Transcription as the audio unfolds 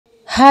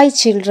Hi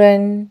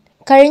children.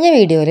 കഴിഞ്ഞ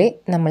വീഡിയോയിൽ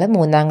നമ്മൾ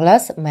 3ാം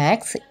ക്ലാസ്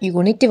മാത്സ്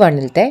യൂണിറ്റ്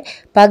 1ത്തെ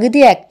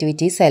പകുതി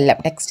ആക്ടിവിറ്റീസ്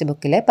എല്ലാം ടെക്സ്റ്റ്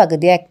ബുക്കിലെ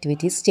പകുതി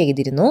ആക്ടിവിറ്റീസ്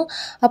ചെയ്തിരുന്നു.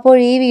 അപ്പോൾ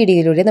ഈ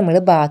വീഡിയോയിലൂടെ നമ്മൾ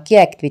ബാക്കി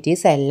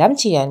ആക്ടിവിറ്റീസ് എല്ലാം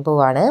ചെയ്യാൻ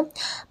പോവാണ്.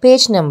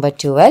 Page number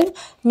 12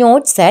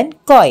 notes and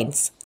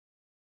coins.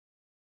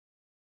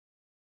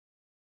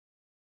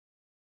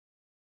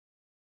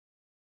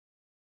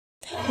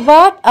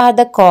 What are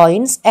the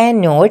coins and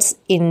notes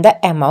in the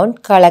amount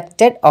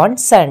collected on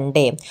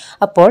Sunday?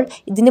 അപ്പോൾ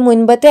ഇതിന്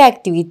മുൻപത്തെ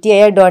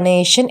ആക്ടിവിറ്റിയായ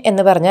ഡൊണേഷൻ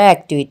എന്ന് പറഞ്ഞ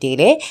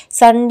ആക്ടിവിറ്റിയിൽ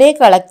സൺഡേ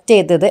കളക്ട്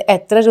ചെയ്തത്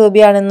എത്ര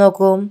രൂപയാണെന്ന്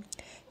നോക്കൂ.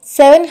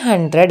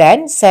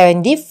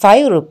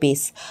 775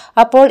 rupees.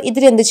 അപ്പോൾ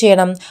ഇതിലെന്ത്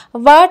ചെയ്യണം?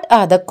 What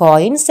are the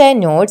coins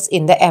and notes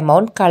in the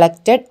amount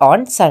collected on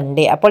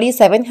Sunday. അപ്പോൾ ഈ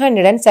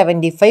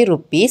 775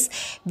 rupees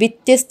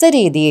വ്യത്യസ്ത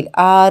രീതിയിൽ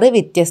 6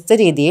 വ്യത്യസ്ത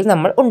രീതിയിൽ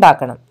നമ്മൾ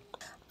ഉണ്ടാക്കണം.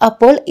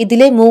 അപ്പോൾ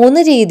ഇതിലെ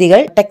 3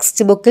 രീതികൾ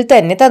ടെക്സ്റ്റ് ബുക്കിൽ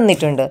തന്നെ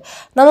തന്നിട്ടുണ്ട്.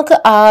 നമുക്ക്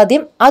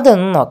ആദ്യം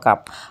അതൊന്ന് നോക്കാം.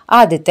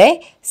 ആദ്യത്തെ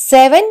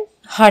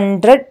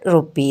 700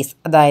 rupees,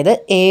 അതായത്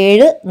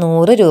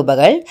 700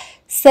 രൂപകൾ.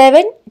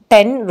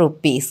 710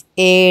 rupees,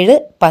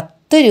 710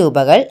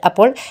 രൂപകൾ.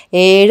 അപ്പോൾ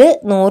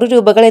 700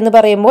 രൂപകൾ എന്ന്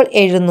പറയുമ്പോൾ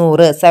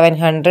 700,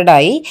 700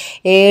 ആയി.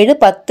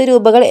 710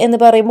 രൂപകൾ എന്ന്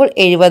പറയുമ്പോൾ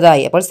 70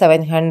 ആയി. അപ്പോൾ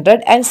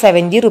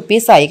 770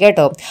 rupees ആയി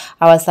കേട്ടോ.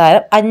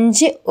 അവസാനം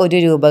 5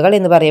 രൂപകൾ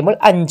എന്ന് പറയുമ്പോൾ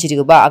 5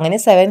 രൂപ. അങ്ങനെ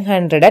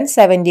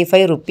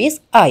 775 rupees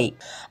ആയി.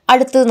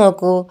 അടുത്തത്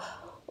നോക്കൂ.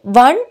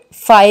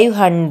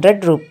 500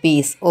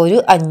 rupees, ഒരു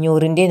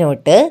 500-ൻ്റെ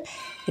നോട്ട്.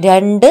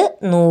 2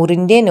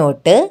 100-ൻ്റെ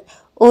നോട്ട്.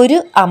 ഒരു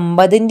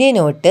 50-ൻ്റെ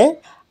നോട്ട്.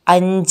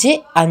 5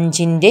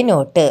 5-ൻ്റെ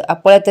നോട്ട്.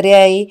 അപ്പോൾ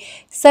എത്രയായി?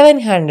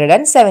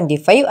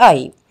 775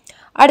 ആയി.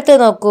 അടുത്തത്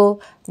നോക്കൂ.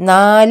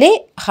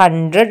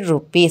 400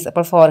 rupees,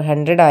 അപ്പോൾ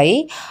 400 ആയി.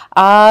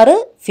 6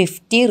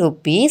 50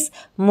 rupees,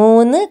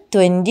 3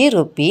 20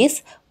 rupees,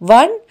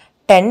 1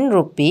 10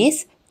 rupees,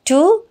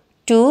 2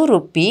 2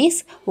 rupees,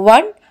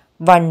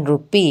 1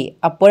 rupee.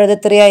 അപ്പോൾ അത്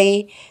എത്രയായി?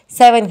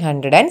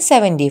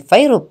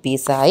 775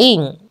 rupees ആയി.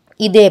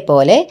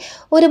 ഇതേപോലെ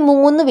ഒരു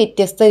 3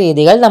 വ്യത്യസ്ത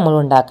രീതികൾ നമ്മൾ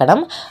ഉണ്ടാക്കണം.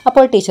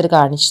 അപ്പോൾ ടീച്ചർ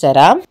കാണിച്ചു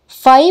തരാം.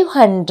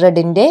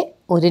 500-ൻ്റെ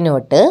ഒരു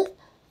നോട്ട്,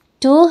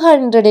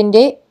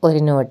 200-ൻ്റെ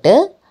ഒരു നോട്ട്,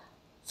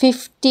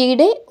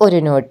 50-യുടെ ഒരു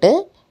നോട്ട്,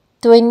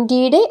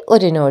 20-യുടെ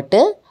ഒരു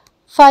നോട്ട്,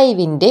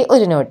 5-ൻ്റെ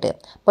ഒരു നോട്ട്.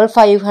 അപ്പോൾ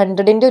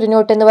 500-ൻ്റെ ഒരു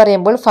നോട്ട് എന്ന്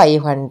പറയുമ്പോൾ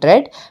 500,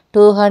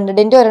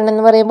 200-ൻ്റെ ഒരെണ്ണം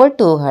എന്ന് പറയുമ്പോൾ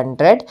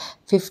 200,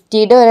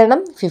 50-യുടെ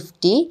ഒരെണ്ണം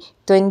 50,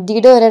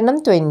 20-യുടെ ഒരെണ്ണം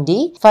 20,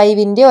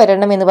 5-ൻ്റെ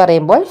ഒരെണ്ണം എന്ന്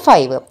പറയുമ്പോൾ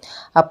 5.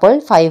 അപ്പോൾ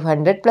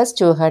 500 +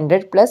 200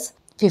 +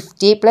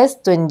 50 +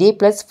 20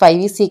 + 5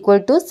 is equal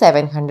to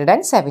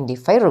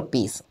 775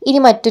 rupees. ഇനി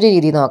മറ്റൊരു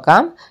രീതി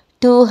നോക്കാം.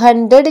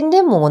 200-ൻ്റെ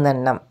 3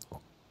 എണ്ണം.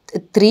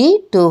 3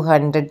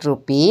 200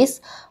 rupees,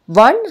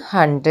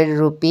 100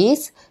 rupees,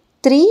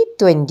 3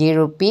 20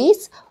 rupees,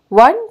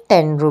 1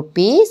 10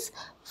 rupees,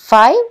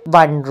 5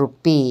 1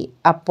 rupee.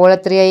 അപ്പോൾ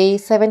എത്രയായി?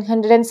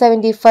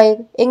 775.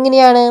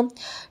 എങ്ങനെയാണ്?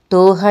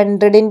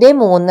 200-ൻ്റെ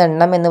 3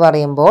 എണ്ണം എന്ന്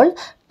പറയുമ്പോൾ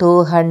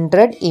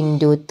 200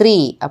 ×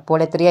 3, അപ്പോൾ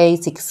എത്രയായി?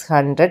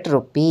 600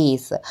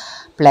 rupees.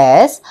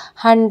 പ്ലസ്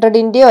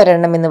 100-ൻ്റെ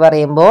ഒരെണ്ണം എന്ന്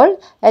പറയുമ്പോൾ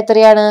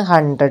എത്രയാണ്?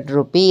 100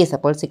 rupees.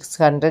 അപ്പോൾ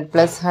 600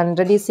 +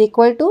 100 is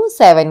equal to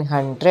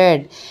 700.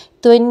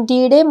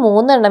 20-യുടെ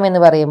 3 എണ്ണം എന്ന്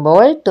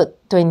പറയുമ്പോൾ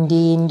 20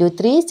 ×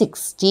 3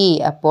 60,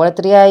 അപ്പോൾ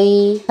എത്രയായി?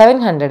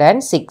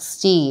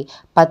 760.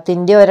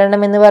 10-ൻ്റെ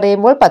ഒരെണ്ണം എന്ന്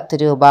പറയുമ്പോൾ 10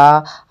 രൂപ,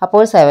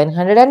 അപ്പോൾ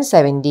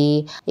 770.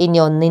 ഇനി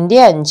 1-ൻ്റെ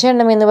 5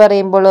 എണ്ണം എന്ന്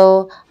പറയുമ്പോഴോ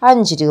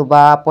 5 രൂപ,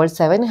 അപ്പോൾ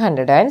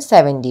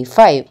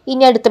 775.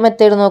 ഇനി അടുത്ത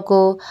മെത്തേഡ്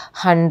നോക്കൂ.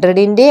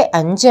 100-ൻ്റെ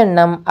 5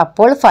 എണ്ണം,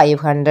 അപ്പോൾ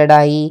 500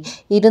 ആയി.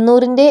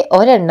 200-ൻ്റെ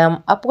ഒരെണ്ണം,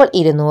 അപ്പോൾ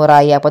 200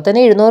 ആയി. അപ്പോൾ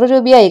തന്നെ 700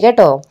 രൂപയായി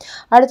കേട്ടോ.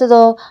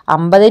 അടുത്തതോ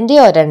 50-ൻ്റെ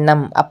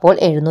ഒരെണ്ണം, അപ്പോൾ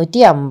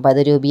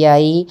 750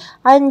 രൂപയായി.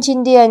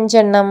 5-ൻ്റെ 5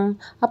 എണ്ണം,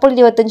 അപ്പോൾ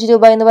 25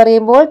 രൂപ എന്ന്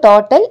പറയുമ്പോൾ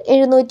ടോട്ടൽ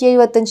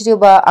 775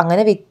 രൂപ. അങ്ങനെ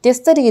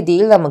വ്യത്യസ്ത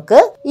രീതിയിൽ നമുക്ക്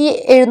ഈ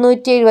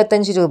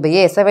 775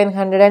 രൂപയെ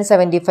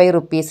 775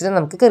 rupees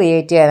നമുക്ക്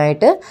ക്രിയേറ്റ്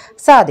ചെയ്യാനായിട്ട്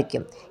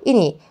സാധിക്കും.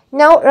 ഇനി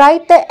now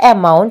write the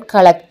amount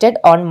collected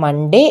on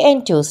Monday and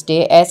Tuesday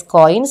as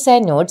coins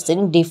and notes in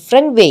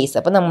different ways.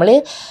 അപ്പോൾ നമ്മൾ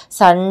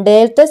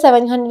സൺഡേയിലത്തെ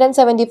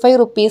 775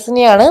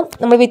 rupeesനെയാണ്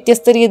നമ്മൾ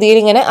വ്യത്യസ്ത രീതിയിൽ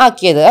ഇങ്ങനെ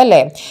ആക്കിയത്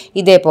അല്ലേ.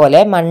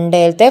 ഇതേപോലെ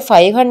മൺഡേയിലത്തെ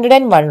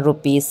 501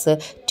 rupees,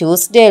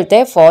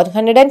 ട്യൂസ്ഡേയിലത്തെ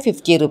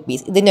 450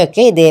 rupees,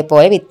 ഇതിനൊക്കെ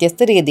ഇതേപോലെ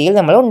വ്യത്യസ്ത രീതിയിൽ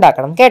നമ്മൾ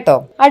ഉണ്ടാക്കണം കേട്ടോ.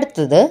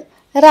 അടുത്തത്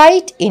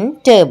right in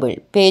table.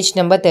 Page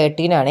number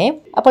 13 ആണ്.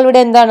 അപ്പോൾ ഇവിടെ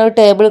എന്താണ്? ഒരു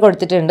ടേബിൾ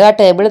കൊടുത്തിട്ടുണ്ട്. ആ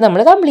ടേബിൾ നമ്മൾ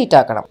കംപ്ലീറ്റ്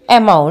ആക്കണം.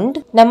 Amount,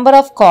 number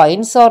of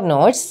coins or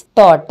notes,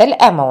 total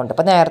amount.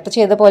 അപ്പോൾ നേരത്തെ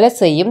ചെയ്ത പോലെ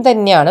സെയിം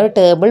തന്നെയാണ്. ഒരു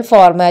ടേബിൾ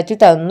ഫോർമാറ്റിൽ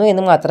തന്നു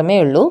എന്ന് മാത്രമേ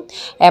ഉള്ളൂ.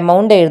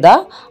 എമൗണ്ട് എഴുതുക.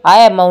 ആ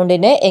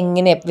എമൗണ്ടിനെ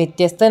എങ്ങനെ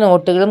വ്യത്യസ്ത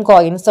നോട്ടുകളും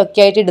കോയിൻസും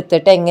ഒക്കെ ആയിട്ട്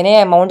എടുത്തിട്ട് എങ്ങനെ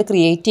എമൗണ്ട്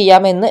ക്രിയേറ്റ്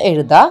ചെയ്യാമെന്ന്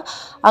എഴുതുക.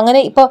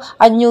 അങ്ങനെ ഇപ്പോൾ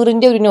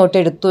 500-ൻ്റെ ഒരു നോട്ട്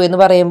എടുത്തു എന്ന്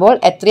പറയുമ്പോൾ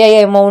എത്രയായി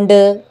എമൗണ്ട്?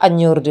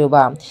 500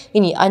 രൂപ.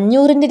 ഇനി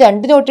 500-ൻ്റെ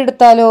 2 നോട്ട്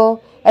എടുത്താലോ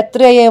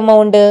എത്രയായി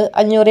എമൗണ്ട്?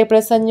 500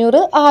 + 500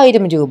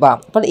 1000 രൂപ.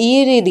 അപ്പോൾ ഈ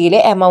രീതിയിൽ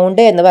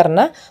എമൗണ്ട് എന്ന്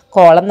പറഞ്ഞ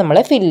കോളം നമ്മൾ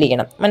ഫില്ല്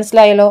ചെയ്യണം.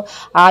 മനസ്സിലായല്ലോ?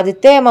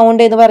 ആദ്യത്തെ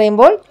എമൗണ്ട് എന്ന്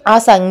പറയുമ്പോൾ ആ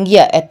സംഖ്യ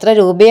എത്ര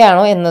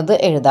രൂപയാണോ എന്നത്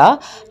എഴുതാം.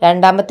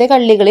 രണ്ടാമത്തെ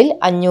കള്ളികളിൽ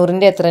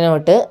 500ൻ്റെ എത്ര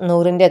നോട്ട്,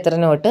 100ൻ്റെ എത്ര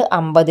നോട്ട്,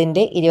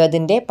 50ൻ്റെ,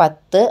 20ൻ്റെ,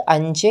 10,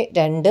 5,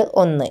 2,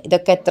 1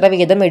 ഇതൊക്കെ എത്ര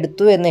വീതം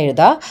എടുത്തു എന്ന്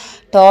എഴുതാം.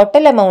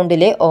 ടോട്ടൽ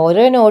എമൗണ്ടിലെ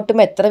ഓരോ നോട്ടും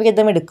എത്ര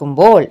വീതം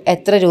എടുക്കുമ്പോൾ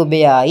എത്ര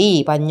രൂപയായി?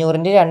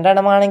 500ൻ്റെ 2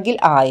 എണ്ണമാണെങ്കിൽ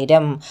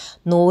 1000,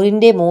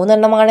 100ൻ്റെ 3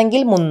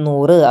 എണ്ണമാണെങ്കിൽ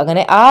 300.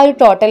 അങ്ങനെ ആ ഒരു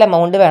ടോട്ടൽ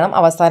എമൗണ്ട് വേണം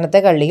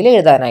അവസാനത്തെ കള്ളിയിൽ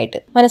എഴുതാനായിട്ട്.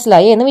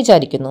 മനസ്സിലായി എന്ന്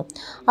വിചാരിക്കുന്നു.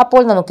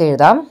 അപ്പോൾ നമുക്ക്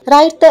എഴുതാം.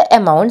 Write the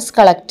amounts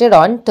collected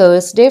on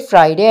Thursday,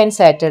 Friday and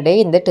Saturday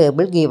in the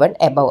table given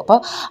above. അപ്പോൾ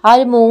ആ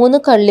 3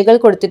 കള്ളികൾ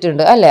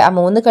കൊടുത്തിട്ടുണ്ട് അല്ലേ? ആ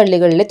 3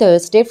 കള്ളികളിൽ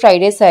തേഴ്സ്ഡേ,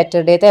 ഫ്രൈഡേ,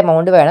 സാറ്റർഡേത്തെ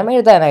എമൗണ്ട് വേണം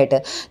എഴുതാനായിട്ട്.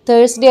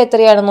 തേഴ്സ്ഡേ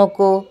എത്രയാണ്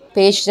നോക്കൂ.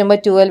 പേജ് നമ്പർ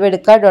 12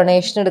 എടുക്കുക,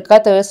 ഡൊണേഷൻ എടുക്കുക.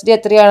 തേഴ്സ്ഡേ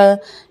എത്രയാണ്?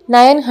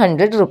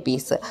 900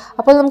 റുപ്പീസ്.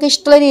 അപ്പോൾ നമുക്ക്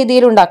ഇഷ്ടമുള്ള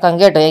രീതിയിൽ ഉണ്ടാക്കാം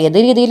കേട്ടോ. ഏത്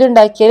രീതിയിൽ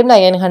ഉണ്ടാക്കിയാലും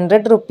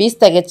 900 റുപ്പീസ്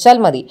തികച്ചാൽ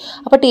മതി.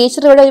 അപ്പോൾ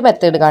ടീച്ചർ ഇവിടെ ഒരു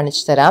മെത്തേഡ്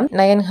കാണിച്ചു തരാം.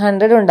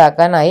 900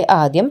 ഉണ്ടാക്കാനായി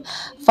ആദ്യം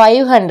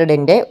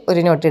 500ൻ്റെ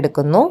ഒരു നോട്ട്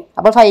എടുക്കുന്നു.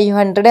 അപ്പോൾ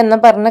 500 എന്ന്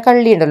പറഞ്ഞ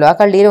കള്ളി ഉണ്ടല്ലോ, ആ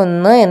കള്ളിയിൽ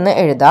 1 എന്ന്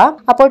എഴുതാം.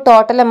 അപ്പോൾ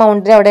ടോട്ടൽ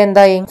എമൗണ്ടിന് അവിടെ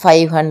എന്തായി?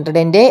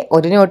 500ൻ്റെ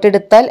ഒരു നോട്ട്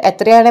എടുത്താൽ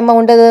എത്രയാണ്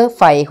എമൗണ്ട്?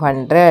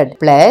 500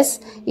 പ്ലസ്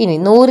ഇനി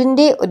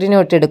 100ൻ്റെ ഒരു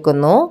നോട്ട്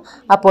എടുക്കുന്നു.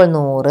 അപ്പോൾ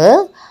 100,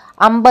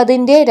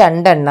 50ൻ്റെ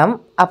 2 എണ്ണം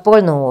അപ്പോൾ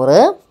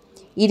 100,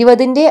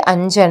 20ൻ്റെ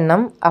 5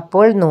 എണ്ണം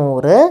അപ്പോൾ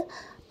 100,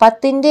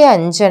 10ൻ്റെ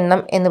 5 എണ്ണം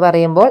എന്ന്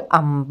പറയുമ്പോൾ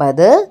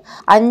 50,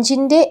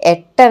 5ൻ്റെ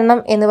 8 എണ്ണം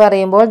എന്ന്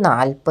പറയുമ്പോൾ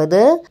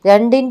 40,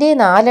 2ൻ്റെ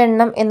 4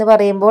 എണ്ണം എന്ന്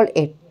പറയുമ്പോൾ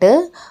 8,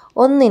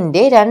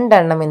 1ൻ്റെ 2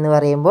 എണ്ണം എന്ന്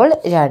പറയുമ്പോൾ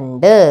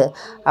 2.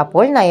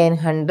 അപ്പോൾ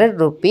 900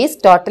 റുപ്പീസ്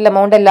ടോട്ടൽ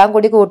എമൗണ്ട് എല്ലാം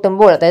കൂടി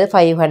കൂട്ടുമ്പോൾ, അതായത്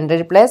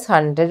 500 +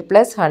 100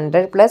 +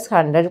 100 +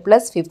 100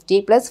 + 50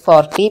 +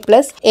 40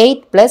 +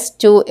 8 +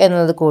 2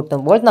 എന്നത്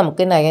കൂട്ടുമ്പോൾ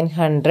നമുക്ക്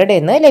 900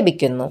 എന്ന്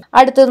ലഭിക്കുന്നു.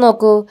 അടുത്തത്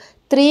നോക്കൂ,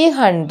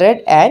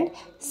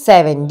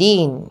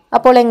 317.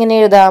 അപ്പോൾ എങ്ങനെ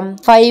എഴുതാം?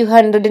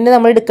 500ൻ്റെ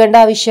നമ്മൾ എടുക്കേണ്ട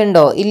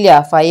ആവശ്യമുണ്ടോ? ഇല്ല.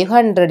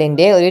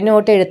 500ൻ്റെ ഒരു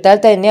നോട്ട് എടുത്താൽ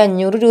തന്നെ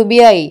 500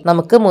 രൂപയായി.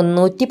 നമുക്ക്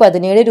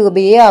 317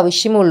 രൂപയെ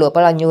ആവശ്യമുള്ളൂ.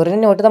 അപ്പോൾ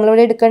 500ൻ്റെ നോട്ട്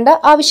നമ്മളിവിടെ എടുക്കേണ്ട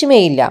ആവശ്യമേ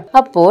ഇല്ല.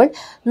 അപ്പോൾ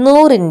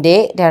 100ൻ്റെ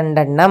 2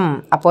 എണ്ണം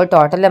അപ്പോൾ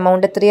ടോട്ടൽ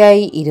എമൗണ്ട്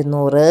എത്രയായി?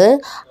 200,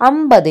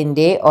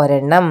 50ൻ്റെ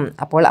ഒരെണ്ണം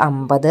അപ്പോൾ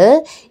 50,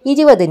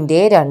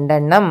 20ൻ്റെ 2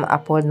 എണ്ണം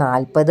അപ്പോൾ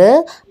 40,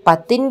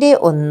 10ൻ്റെ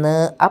 1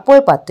 അപ്പോൾ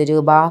 10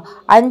 രൂപ,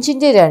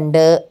 5ൻ്റെ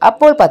 2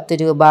 അപ്പോൾ 10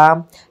 രൂപ,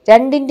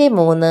 2ൻ്റെ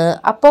 3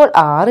 അപ്പോൾ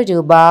 6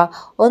 രൂപ,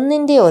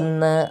 1ൻ്റെ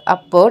 1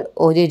 അപ്പോൾ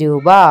 1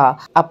 രൂപ.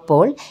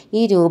 അപ്പോൾ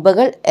ഈ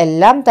രൂപകൾ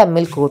എല്ലാം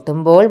തമ്മിൽ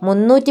കൂട്ടുമ്പോൾ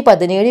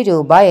 317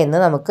 രൂപ എന്ന്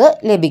നമുക്ക്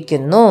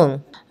ലഭിക്കുന്നു.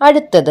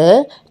 അടുത്തത്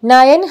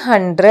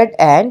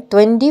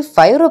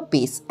 925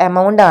 റുപ്പീസ്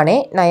എമൗണ്ട് ആണ്.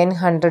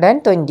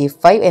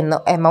 925 എന്ന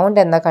എമൗണ്ട്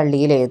എന്ന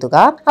കള്ളിയിൽ എഴുതുക.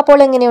 അപ്പോൾ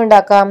എങ്ങനെ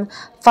ഉണ്ടാക്കാം?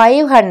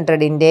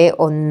 500ൻ്റെ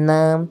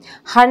 1,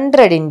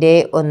 100ൻ്റെ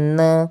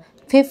 1,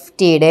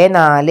 50യുടെ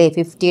 4,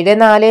 50യുടെ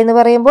 4 എന്ന്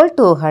പറയുമ്പോൾ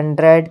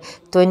 200,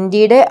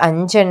 20യുടെ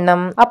 5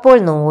 എണ്ണം അപ്പോൾ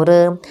 100,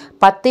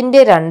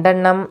 10ൻ്റെ 2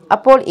 എണ്ണം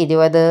അപ്പോൾ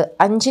 20,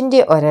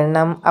 5ൻ്റെ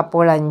ഒരെണ്ണം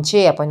അപ്പോൾ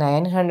 5. അപ്പോൾ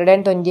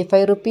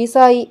 925 റുപ്പീസ്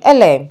ആയി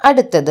അല്ലേ?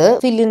 അടുത്തത്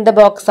ഫിൽ ഇൻ ദ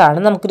ബോക്സ് ആണ്.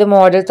 നമുക്കൊരു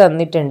മോഡൽ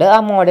തന്നിട്ടുണ്ട്. ആ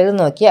മോഡൽ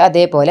നോക്കി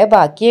അതേപോലെ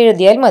ബാക്കി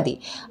എഴുതിയാൽ മതി.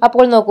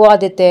 അപ്പോൾ നോക്കൂ,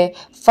 ആദ്യത്തെ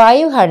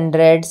 5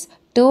 hundreds,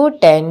 2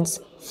 tens,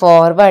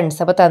 4 ones.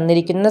 അപ്പോൾ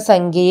തന്നിരിക്കുന്ന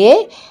സംഖ്യയെ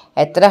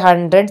എത്ര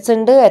ഹൺഡ്രഡ്സ്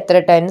ഉണ്ട്, എത്ര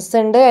ടെൻസ്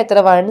ഉണ്ട്, എത്ര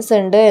വൺസ്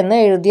ഉണ്ട് എന്ന്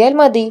എഴുതിയാൽ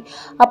മതി.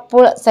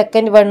 അപ്പോൾ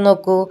സെക്കൻഡ് വൺ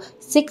നോക്കൂ,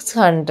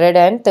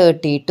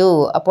 632.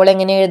 അപ്പോൾ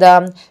എങ്ങനെ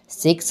എഴുതാം?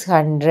 6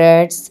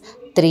 hundreds,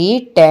 3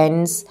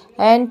 tens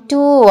and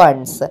 2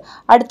 ones.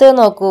 അടുത്തത്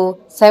നോക്കൂ,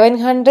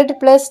 700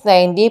 +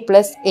 90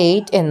 +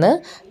 8 എന്ന്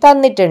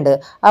തന്നിട്ടുണ്ട്.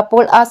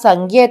 അപ്പോൾ ആ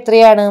സംഖ്യ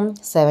എത്രയാണ്?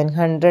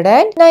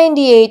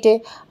 798.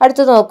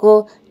 അടുത്തത് നോക്കൂ,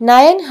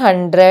 9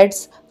 hundreds,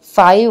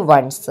 5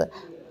 ones.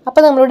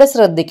 അപ്പോൾ നമ്മളിവിടെ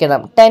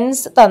ശ്രദ്ധിക്കണം,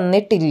 ടെൻസ്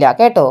തന്നിട്ടില്ല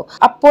കേട്ടോ.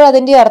 അപ്പോൾ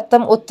അതിൻ്റെ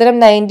അർത്ഥം ഉത്തരം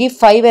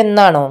 95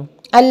 എന്നാണോ?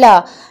 അല്ല,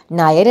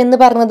 9 എന്ന്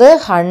പറഞ്ഞത്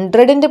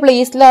 100ൻ്റെ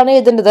പ്ലേസിലാണ്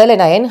എഴുതേണ്ടത് അല്ലേ?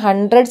 9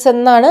 hundreds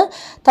എന്നാണ്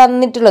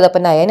തന്നിട്ടുള്ളത്.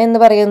 അപ്പോൾ 9 എന്ന്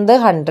പറയുന്നത്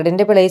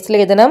 100ൻ്റെ പ്ലേസിൽ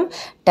എഴുതണം.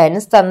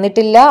 ടെൻസ്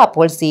തന്നിട്ടില്ല,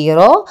 അപ്പോൾ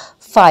 0,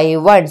 5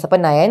 ones. അപ്പോൾ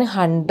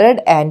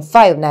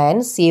 905,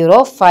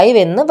 905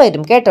 എന്ന്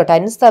വരും കേട്ടോ.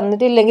 ടെൻസ്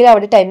തന്നിട്ടില്ലെങ്കിൽ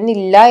അവിടെ 10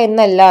 ഇല്ല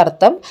എന്നല്ല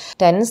അർത്ഥം.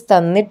 ടെൻസ്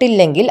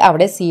തന്നിട്ടില്ലെങ്കിൽ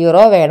അവിടെ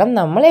 0 വേണം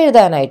നമ്മൾ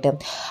എഴുതാനായിട്ട്.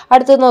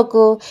 അടുത്തത്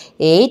നോക്കൂ,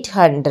 8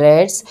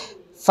 hundreds,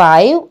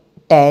 5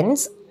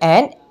 tens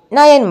and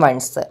 9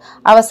 ones.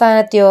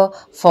 അവസാനത്തെയോ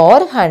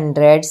 4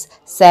 hundreds,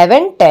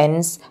 7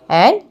 tens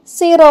and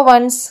 0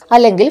 ones.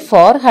 അല്ലെങ്കിൽ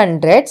 4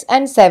 hundreds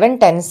and 7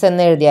 tens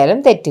എന്ന് എഴുതിയാലും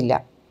തെറ്റില്ല.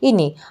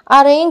 ഇനി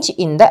അറേഞ്ച്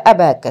ഇൻ ദ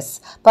അബാക്കസ്.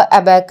 അപ്പോൾ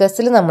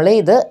അബാക്കസിൽ നമ്മൾ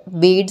ഇത്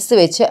ബീഡ്സ്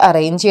വെച്ച്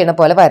അറേഞ്ച് ചെയ്യണ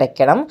പോലെ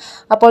വരയ്ക്കണം.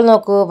 അപ്പോൾ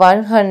നോക്കൂ,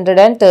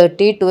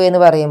 132 എന്ന്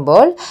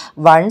പറയുമ്പോൾ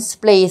വൺസ്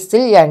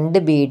പ്ലേസിൽ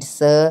 2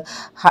 ബീഡ്സ്,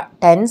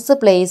 ടെൻസ്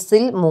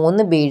പ്ലേസിൽ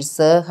 3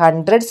 ബീഡ്സ്,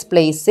 ഹൺഡ്രഡ്സ്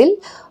പ്ലേസിൽ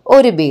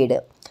 1 ബീഡ്.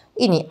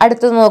 ഇനി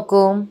അടുത്തത്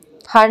നോക്കൂ,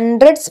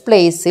 ഹൺഡ്രഡ്സ്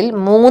പ്ലേസിൽ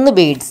 3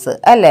 ബീഡ്സ്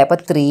അല്ലേ, അപ്പൊ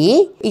 3.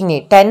 ഇനി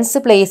ടെൻസ്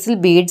പ്ലേസിൽ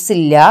ബീഡ്സ്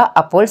ഇല്ല,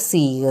 അപ്പോൾ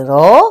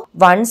 0.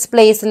 വൺസ്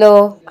പ്ലേസിലോ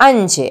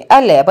 5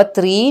 അല്ലേ, അപ്പൊ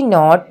 3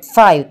 not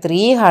 5,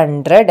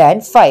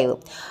 305.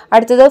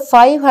 അടുത്തത്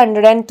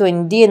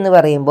 520 എന്ന്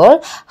പറയുമ്പോൾ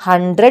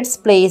ഹൺഡ്രഡ്സ്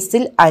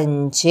പ്ലേസിൽ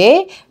 5,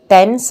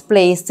 ടെൻസ്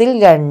പ്ലേസിൽ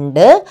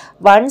 2,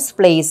 വൺസ്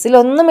പ്ലേസിൽ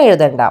ഒന്നും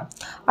എഴുതണ്ട.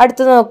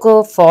 അടുത്ത് നോക്കൂ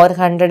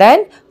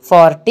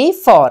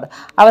 444.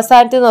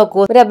 അവസാനത്തെ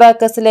നോക്കൂ, ഒരു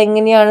അബാക്കസിൽ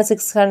എങ്ങനെയാണ്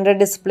 600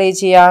 ഡിസ്പ്ലേ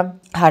ചെയ്യാം?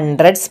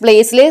 ഹൺഡ്രഡ്സ്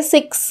പ്ലേസിൽ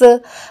 6,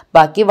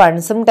 ബാക്കി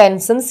വൺസും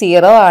ടെൻസും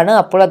 0 ആണ്,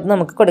 അപ്പോൾ അത്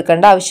നമുക്ക്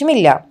കൊടുക്കേണ്ട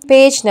ആവശ്യമില്ല.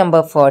 Page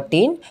number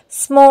 14,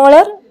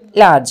 smaller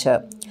larger.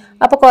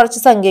 അപ്പോൾ കുറച്ച്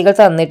സംഖ്യകൾ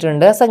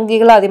തന്നിട്ടുണ്ട്.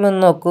 സംഖ്യകൾ ആദ്യം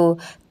ഒന്ന് നോക്കൂ.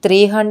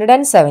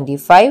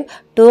 375,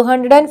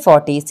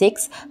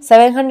 246,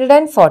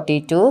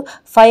 742,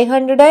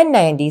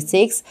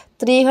 596,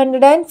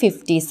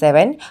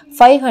 357,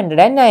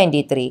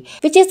 593.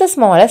 Which is the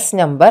smallest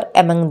number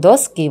among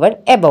those given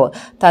above?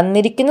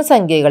 തന്നിരിക്കുന്ന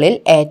സംഖ്യകളിൽ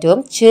ഏറ്റവും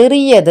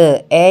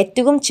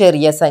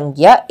ചെറിയ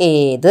സംഖ്യ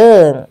ഏത്?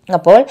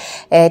 അപ്പോൾ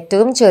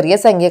ഏറ്റവും ചെറിയ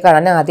സംഖ്യ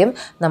കാണാൻ ആദ്യം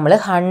നമ്മൾ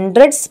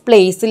ഹൺഡ്രഡ്സ്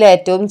പ്ലേസിൽ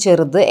ഏറ്റവും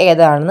ചെറുത്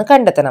ഏതാണെന്ന്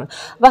കണ്ടെത്തണം.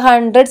 അപ്പോൾ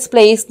ഹൺഡ്രഡ്സ്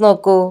പ്ലേസ്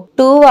നോക്കൂ,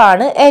 2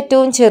 ആണ്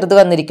ഏറ്റവും ചെറുത്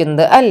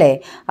വന്നിരിക്കുന്നത് അല്ലേ,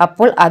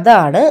 അപ്പോൾ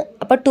അതാണ്.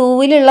 അപ്പോൾ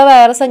 2-ലുള്ള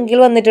വേറെ സംഖ്യകൾ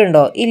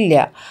വന്നിട്ടുണ്ടോ? ഇല്ല,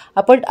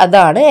 അപ്പോൾ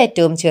അതാണ്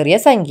ഏറ്റവും ചെറിയ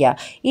സംഖ്യ.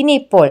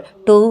 ഇനിയിപ്പോൾ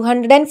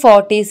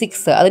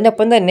 246,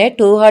 അതിനൊപ്പം തന്നെ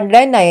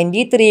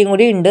 293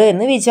 കൂടി ഉണ്ട്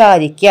എന്ന്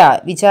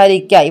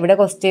വിചാരിക്കുക. ഇവിടെ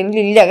ക്വസ്റ്റ്യനിൽ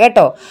ഇല്ല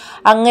കേട്ടോ.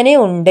 അങ്ങനെ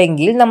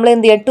ഉണ്ടെങ്കിൽ നമ്മൾ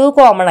എന്ത് ചെയ്യുക? 2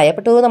 കോമൺ ആയി,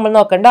 അപ്പോൾ 2 നമ്മൾ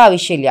നോക്കേണ്ട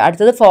ആവശ്യമില്ല.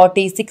 അടുത്തത്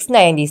 46,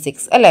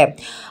 96 അല്ലേ,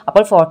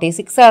 അപ്പോൾ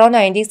 46 ആണോ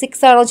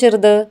 96 ആണോ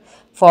ചെറുത്?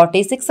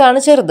 46 ആണ്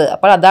ചെറുത്,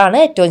 അപ്പോൾ അതാണ്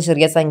ഏറ്റവും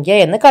ചെറിയ സംഖ്യ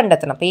എന്ന്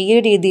കണ്ടെത്തണം. അപ്പോൾ ഈ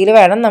ഒരു രീതിയിൽ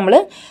വേണം നമ്മൾ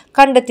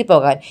കണ്ടെത്തി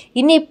പോകാൻ.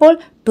 ഇനിയിപ്പോൾ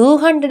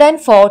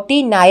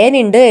 249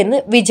 ഉണ്ട് എന്ന്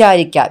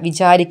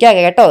വിചാരിക്കുക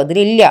കേട്ടോ,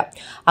 ഇതിലില്ല.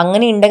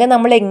 അങ്ങനെ ഉണ്ടെങ്കിൽ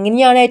നമ്മൾ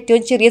എങ്ങനെയാണ്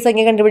ഏറ്റവും ചെറിയ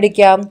സംഖ്യ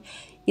കണ്ടുപിടിക്കാം?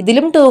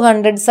 ഇതിലും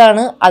 200s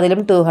ആണ്,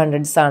 അതിലും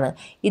 200s ആണ്,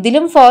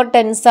 ഇതിലും 4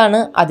 10s ആണ്,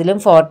 അതിലും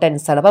 4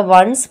 10s ആണ്. അപ്പോൾ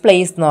വൺസ്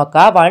പ്ലേസ്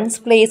നോക്കാം. വൺസ്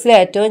പ്ലേസിൽ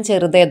ഏറ്റവും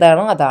ചെറുത്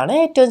ഏതാണോ അതാണ്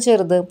ഏറ്റവും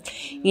ചെറുത്.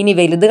 ഇനി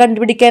വലുത്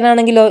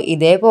കണ്ടുപിടിക്കാനാണെങ്കിലോ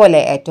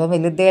ഇതേപോലെ ഏറ്റവും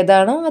വലുത്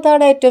ഏതാണോ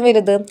അതാണ് ഏറ്റവും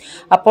വലുത്.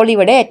 അപ്പോൾ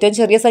ഇവിടെ ഏറ്റവും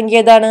ചെറിയ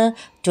സംഖ്യ ഏതാണ്?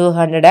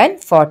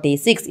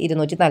 246,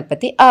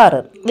 246.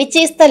 Which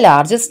is the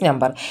largest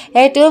number?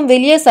 ഏറ്റവും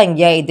വലിയ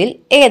സംഖ്യ ഇതിൽ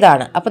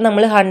ഏതാണ്? അപ്പോൾ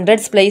നമ്മൾ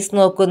ഹൺഡ്രഡ്സ് പ്ലേസ്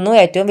നോക്കുന്നു.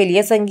 ഏറ്റവും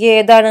വലിയ സംഖ്യ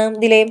ഏതാണ്?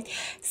 ഇതിലെ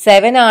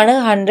 7 ആണ്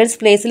ഹൺഡ്രഡ്സ്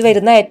പ്ലേസിൽ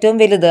വരുന്ന ഏറ്റവും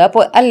വലുത്,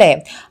 അപ്പോൾ അല്ലേ,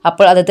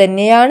 അപ്പോൾ അത്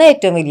തന്നെയാണ്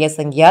ഏറ്റവും വലിയ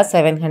സംഖ്യ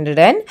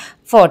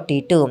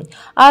 742.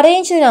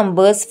 Arrange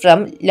numbers from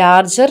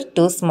larger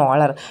to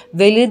smaller.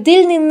 വലുതിൽ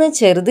നിന്ന്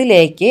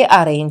ചെറുതിലേക്ക്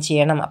അറേഞ്ച്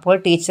ചെയ്യണം. അപ്പോൾ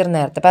ടീച്ചർ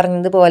നേരത്തെ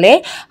പറഞ്ഞതുപോലെ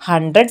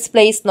ഹൺഡ്രഡ്സ്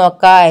പ്ലേസ്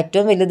നോക്കുക.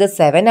 ഏറ്റവും വലുത്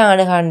 7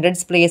 ആണ്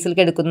ഹൺഡ്രഡ്സ് പ്ലേസിൽ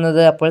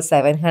കിടക്കുന്നത്, അപ്പോൾ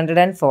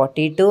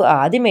 742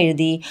 ആദ്യം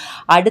എഴുതി.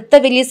 അടുത്ത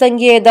വലിയ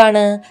സംഖ്യ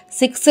ഏതാണ്?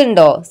 6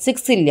 ഉണ്ടോ?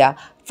 6 ഇല്ല.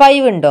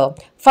 5 ഉണ്ടോ?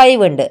 5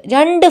 ഉണ്ട്.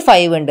 2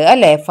 5 ഉണ്ട്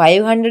അല്ലേ,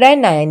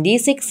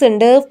 596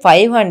 ഉണ്ട്,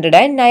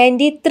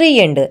 593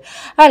 ഉണ്ട്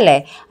അല്ലേ.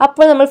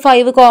 അപ്പോൾ നമ്മൾ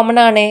 5 കോമൺ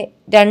ആണ്.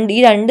 ഈ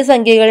രണ്ട്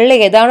സംഖ്യകളിൽ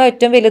ഏതാണോ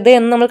ഏറ്റവും വലുത്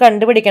എന്ന് നമ്മൾ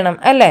കണ്ടുപിടിക്കണം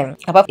അല്ലേ.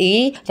 അപ്പൊ ഈ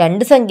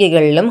രണ്ട്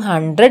സംഖ്യകളിലും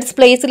ഹൺഡ്രഡ്സ്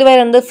പ്ലേസിൽ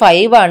വരുന്നത്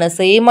 5 ആണ്,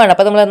 സെയിം ആണ്.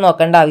 അപ്പൊ നമ്മൾ അത്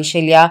നോക്കേണ്ട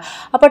ആവശ്യമില്ല.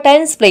 അപ്പൊ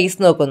ടെൻസ് പ്ലേസ്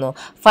നോക്കുന്നു.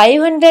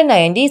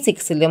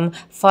 596ലും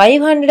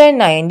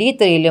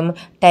 593ലും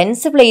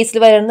ടെൻസ് പ്ലേസിൽ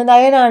വരുന്നത്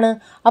 9 ആണ്.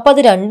 അപ്പൊ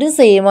അത് രണ്ടും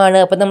സെയിം ആണ്.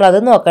 അപ്പൊ നമ്മൾ അത്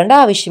നോക്കേണ്ട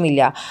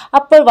ആവശ്യമില്ല.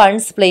 അപ്പോൾ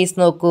വൺസ് പ്ലേസ്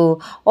നോക്കൂ.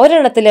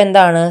 ഒരെണ്ണത്തിൽ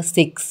എന്താണ്?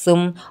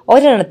 6ഉം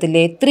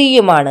ഒരെണ്ണത്തിലെ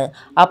 3യുമാണ്.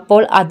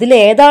 അപ്പോൾ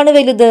അതിലേതാണ്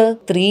വലുത്?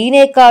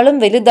 3നേക്കാളും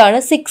വലുതാണ്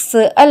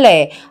 6 അല്ലേ.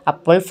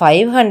 അപ്പോൾ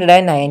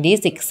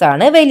 596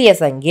 ആണ് വലിയ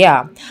സംഖ്യ.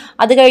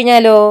 അത്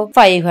കഴിഞ്ഞാലോ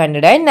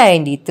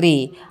 593.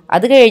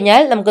 അത്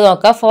കഴിഞ്ഞാൽ നമുക്ക്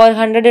നോക്കാം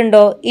 400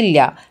 ഉണ്ടോ? ഇല്ല.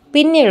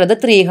 പിന്നെയുള്ളത്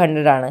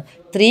 300 ആണ്.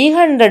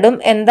 300ഉം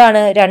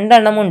എന്താണ്? 2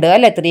 എണ്ണം ഉണ്ട്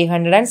അല്ലെ.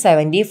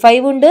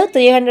 375 ഉണ്ട്,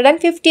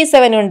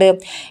 357 ഉണ്ട്.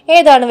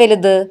 ഏതാണ്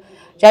വലുത്?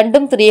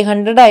 രണ്ടും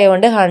 300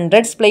 ആയതുകൊണ്ട്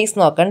ഹൺഡ്രഡ്സ് പ്ലേസ്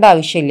നോക്കേണ്ട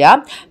ആവശ്യമില്ല.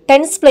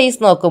 ടെൻസ് പ്ലേസ്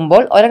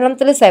നോക്കുമ്പോൾ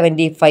ഒരെണ്ണത്തിൽ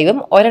 75ഉം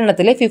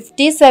ഒരെണ്ണത്തിൽ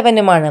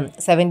 57ഉമാണ്.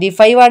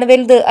 75 ആണ്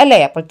വലുത് അല്ലേ.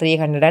 അപ്പോൾ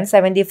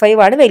 375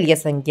 ആണ് വലിയ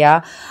സംഖ്യ.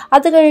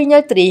 അത്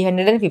കഴിഞ്ഞാൽ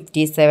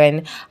 357.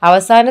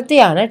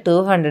 അവസാനത്തെയാണ്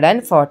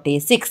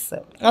 246.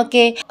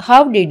 Okay, how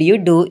did you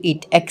do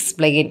it?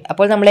 Explain.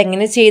 അപ്പോൾ നമ്മൾ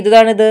എങ്ങനെ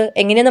ചെയ്തതാണിത്?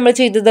 എങ്ങനെ നമ്മൾ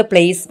ചെയ്തത്?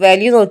 പ്ലേസ്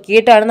വാല്യൂ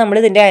നോക്കിയിട്ടാണ് നമ്മൾ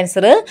ഇതിന്റെ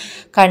ആൻസർ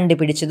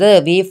കണ്ടുപിടിച്ചത്.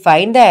 We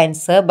find the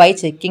answer by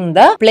checking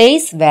the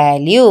place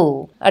value.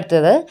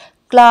 അടുത്തത്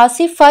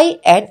classify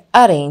and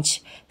arrange.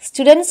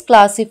 Students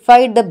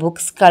classified the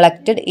books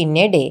collected in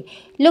a day.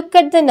 Look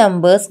at the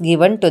numbers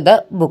given to the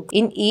book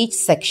in each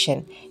section.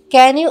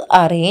 Can you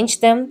arrange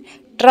them?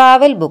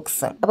 Travel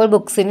books. അപ്പോൾ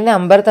ബുക്സിന്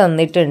number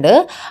തന്നിട്ടുണ്ട്.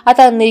 ആ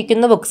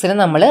തന്നിരിക്കുന്ന ബുക്സിനെ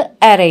നമ്മൾ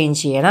arrange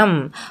ചെയ്യണം.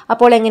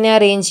 അപ്പോൾ എങ്ങനെ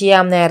arrange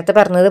ചെയ്യാം? നേരത്തെ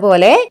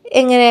പറഞ്ഞതുപോലെ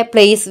എങ്ങനെ?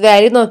 പ്ലേസ്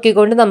വാല്യൂ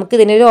നോക്കിക്കൊണ്ട് നമുക്ക്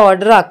ഇതിനൊരു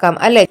ഓർഡർ ആക്കാം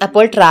അല്ലെ.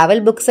 അപ്പോൾ ട്രാവൽ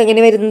ബുക്സ്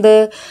എങ്ങനെ വരുന്നത്?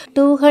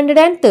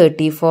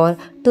 234,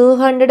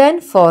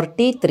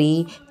 243,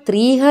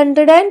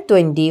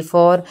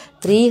 324,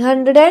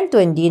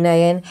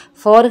 329,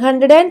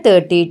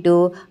 432,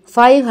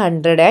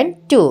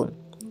 502.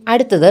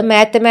 അടുത്തത്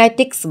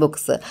മാത്തമാറ്റിക്സ്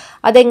ബുക്സ്.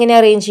 അതെങ്ങനെ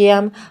അറേഞ്ച്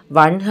ചെയ്യാം?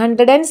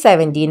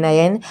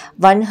 179,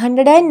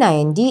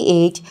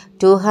 198,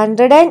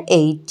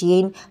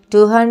 218,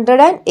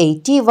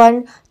 281,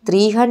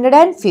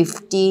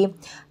 350,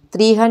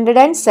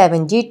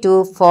 372,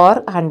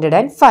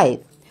 405.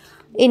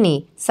 ഇനി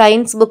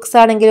സയൻസ് ബുക്സ്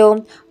ആണെങ്കിലോ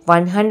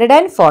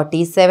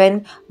 147,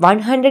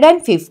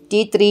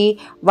 153,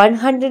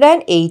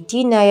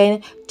 189,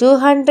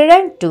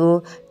 202,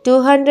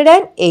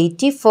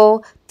 284,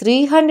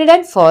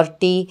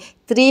 340,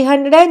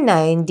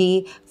 390,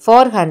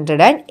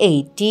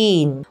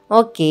 418.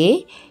 Okay,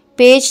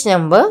 page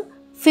number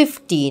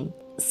 15.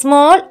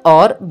 Small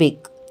or big?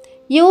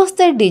 Use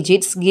the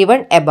digits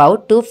given above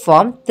to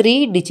form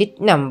 3-digit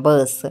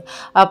numbers.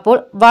 അപ്പോൾ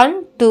 1,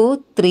 2,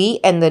 3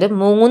 എന്നൊരു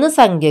 3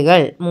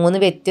 സംഖ്യകൾ,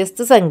 3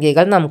 വ്യത്യസ്ത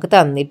സംഖ്യകൾ നമുക്ക്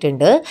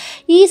തന്നിട്ടുണ്ട്.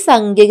 ഈ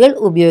സംഖ്യകൾ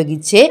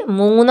ഉപയോഗിച്ച്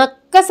 3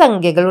 അക്ക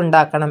സംഖ്യകൾ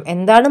ഉണ്ടാക്കണം.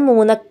 എന്താണ്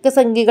 3 അക്ക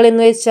സംഖ്യകൾ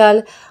എന്ന് വെച്ചാൽ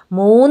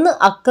 3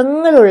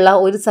 അക്കങ്ങളുള്ള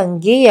ഒരു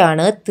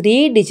സംഖ്യയാണ്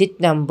 3-digit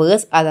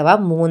numbers അഥവാ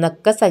 3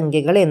 അക്ക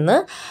സംഖ്യകൾ എന്ന്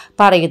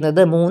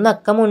പറയുന്നത്. 3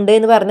 അക്കമുണ്ട്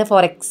എന്ന് പറഞ്ഞ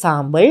ഫോർ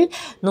എക്സാമ്പിൾ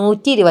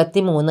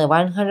 123,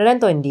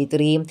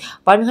 123,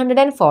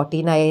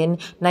 149,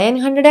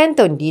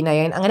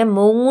 929 അങ്ങനെ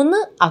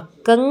 3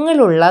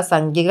 അക്കങ്ങളുള്ള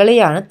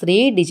സംഖ്യകളെയാണ്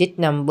 3-digit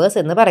numbers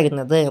എന്ന്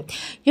പറയുന്നത്.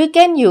 You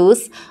can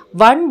use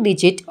 1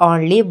 digit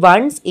only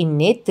once in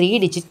A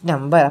 3-digit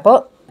number. അപ്പോൾ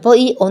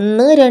ഈ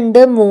 1,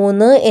 2,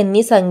 3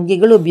 എന്നീ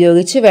സംഖ്യകൾ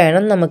ഉപയോഗിച്ച്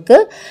വേണം നമുക്ക്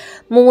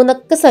 3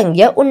 അക്ക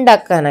സംഖ്യ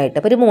ഉണ്ടാക്കാനായിട്ട്.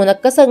 അപ്പോൾ ഒരു 3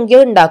 അക്ക സംഖ്യ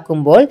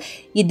ഉണ്ടാക്കുമ്പോൾ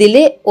ഇതിൽ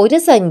ഒരു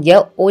സംഖ്യ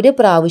ഒരു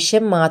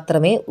പ്രാവശ്യം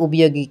മാത്രമേ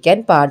ഉപയോഗിക്കാൻ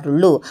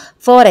പാടുള്ളൂ.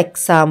 ഫോർ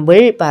എക്സാമ്പിൾ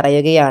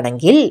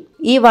പറയുകയാണെങ്കിൽ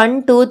ഈ 1,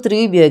 2,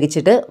 3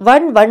 ഉപയോഗിച്ചിട്ട്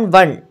 1, 1,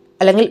 1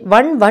 അല്ലെങ്കിൽ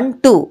 1, 1,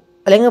 2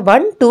 അല്ലെങ്കിൽ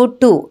 1, 2,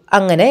 2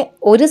 അങ്ങനെ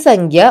ഒരു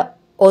സംഖ്യ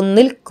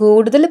ഒന്നിൽ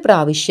കൂടുതൽ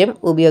പ്രാവശ്യം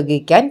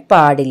ഉപയോഗിക്കാൻ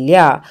പാടില്ല.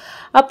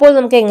 അപ്പോൾ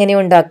നമുക്ക് എങ്ങനെ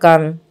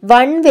ഉണ്ടാക്കാം?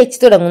 1 വെച്ച്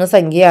തുടങ്ങുന്ന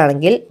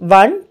സംഖ്യയാണെങ്കിൽ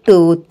 1, 2,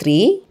 3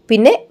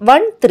 പിന്നെ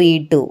 1, 3,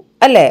 2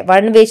 അല്ലേ?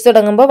 1 വെച്ച്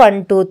തുടങ്ങുമ്പോൾ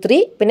 1, 2, 3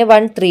 പിന്നെ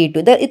 1, 3,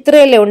 2 ഇത്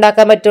ഇത്രയല്ലേ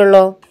ഉണ്ടാക്കാൻ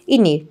പറ്റുള്ളൂ.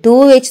 ഇനി 2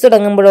 വെച്ച്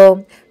തുടങ്ങുമ്പോഴോ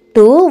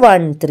 2,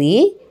 1, 3,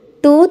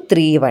 2,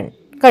 3, 1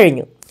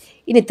 കഴിഞ്ഞു.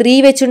 ഇനി 3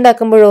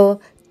 വെച്ചുണ്ടാക്കുമ്പോഴോ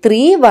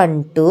 3, 1,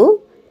 2,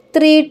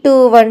 3, 2,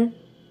 1.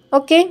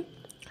 ഓക്കെ,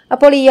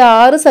 അപ്പോൾ ഈ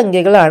 6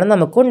 സംഖ്യകളാണ്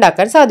നമുക്ക്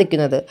ഉണ്ടാക്കാൻ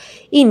സാധിക്കുന്നത്.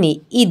 ഇനി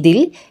ഇതിൽ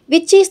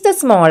which is the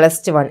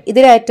smallest one?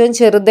 ഇതിൽ ഏറ്റവും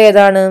ചെറുത്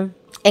ഏതാണ്?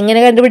 എങ്ങനെ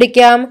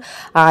കണ്ടുപിടിക്കാം?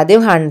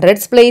 ആദ്യം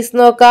 100s പ്ലേസ്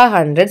നോക്കാം.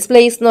 100s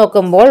പ്ലേസ്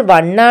നോക്കുമ്പോൾ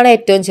 1 ആണ്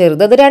ഏറ്റവും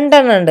ചെറുത്. അത് 2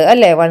 എണ്ണം ഉണ്ട്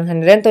അല്ലേ?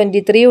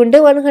 123 ഉണ്ട്,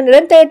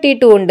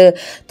 132 ഉണ്ട്.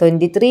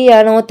 23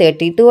 ആണോ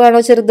 32 ആണോ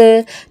ചെറുത്?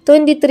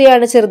 23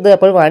 ആണ് ചെറുത്.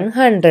 അപ്പോൾ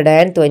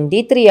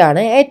 123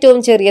 ആണ് ഏറ്റവും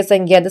ചെറിയ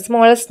സംഖ്യ. The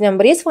smallest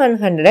number is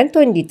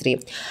 123.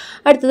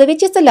 അടുത്തത്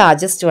which is the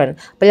largest one?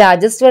 അപ്പോൾ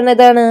ലാർജസ്റ്റ് വൺ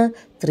ഏതാണ്?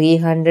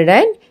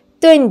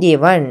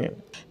 321.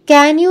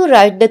 Can you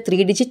write the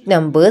 3-digit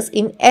numbers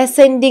in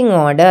ascending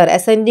order?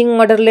 Ascending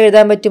orderൽ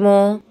എഴുതാൻ പറ്റുമോ?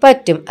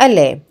 പറ്റും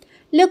അല്ലേ?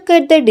 Look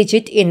at the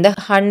digit in the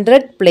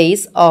 100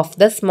 place of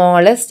the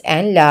smallest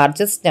and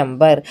largest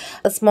number.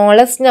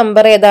 Smallest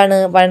number ഏതാണ്?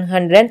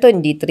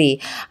 123.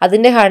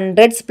 അതിൻ്റെ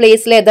 100s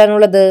പ്ലേസിൽ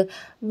ഏതാണുള്ളത്?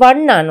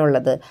 1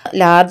 ആണുള്ളത്.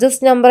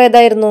 ലാർജസ്റ്റ് നമ്പർ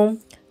ഏതായിരുന്നു?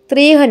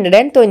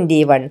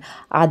 321.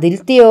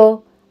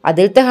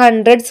 അതിലത്തെ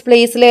 100s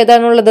പ്ലേസിൽ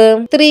ഏതാണുള്ളത്?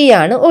 3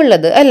 ആണ്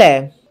ഉള്ളത് അല്ലേ?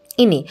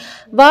 ഇനി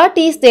what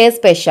is there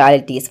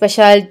speciality?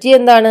 Speciality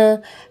എന്താണ്?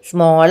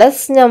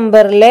 സ്മോളസ്റ്റ്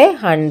നമ്പറിലെ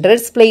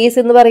 100s പ്ലേസ്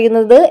എന്ന്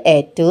പറയുന്നത്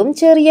ഏറ്റവും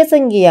ചെറിയ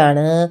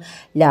സംഖ്യയാണ്.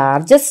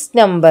 ലാർജസ്റ്റ്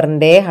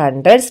നമ്പറിൻ്റെ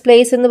 100s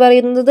പ്ലേസ് എന്ന്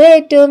പറയുന്നത്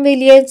ഏറ്റവും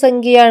വലിയ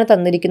സംഖ്യയാണ്.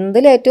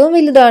 തന്നിരിക്കുന്നതിൽ ഏറ്റവും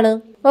വലുതാണ്.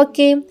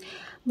 Okay,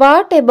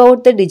 what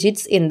about the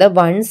digits in the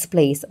ones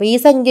place? അപ്പോൾ ഈ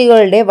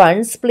സംഖ്യകളുടെ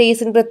വൺസ്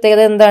പ്ലേസിന്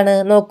പ്രത്യേകത എന്താണ്?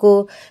 നോക്കൂ,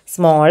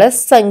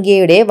 സ്മോളസ്റ്റ്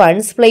സംഖ്യയുടെ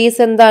വൺസ്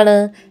പ്ലേസ് എന്താണ്?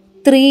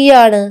 3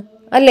 ആണ്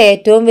അല്ലേ?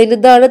 ഏറ്റവും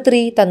വലുതാണ്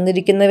 3.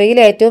 തന്നിരിക്കുന്നവയിൽ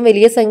ഏറ്റവും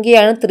വലിയ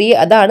സംഖ്യയാണ് 3.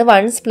 അതാണ്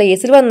വൺസ്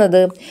പ്ലേസിൽ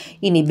വന്നത്.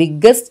 ഇനി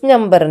ബിഗ്ഗസ്റ്റ്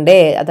നമ്പറിൻ്റെ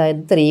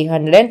അതായത്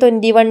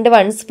 321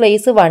 വൺസ്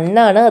പ്ലേസ് 1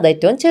 ആണ്. അത്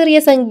ഏറ്റവും ചെറിയ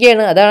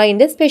സംഖ്യയാണ്. അതാണ്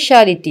അതിൻ്റെ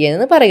സ്പെഷ്യാലിറ്റി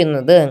എന്ന്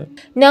പറയുന്നത്.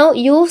 Now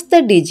use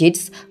the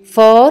digits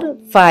 4,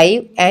 5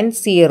 and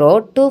 0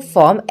 to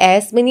form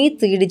as many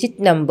 3-digit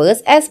numbers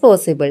as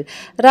possible.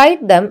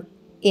 Write them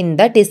in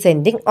the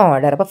descending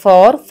order. അപ്പോൾ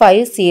 4,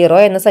 5, 0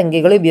 എന്ന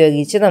സംഖ്യകൾ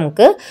ഉപയോഗിച്ച്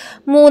നമുക്ക്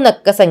 3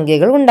 അക്ക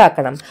സംഖ്യകൾ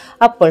ഉണ്ടാക്കണം.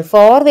 അപ്പോൾ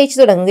 4 വെച്ച്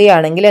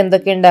തുടങ്ങുകയാണെങ്കിൽ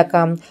എന്തൊക്കെ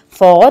ഉണ്ടാക്കാം?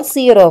 4,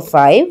 0,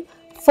 5,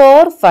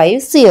 4, 5,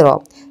 0.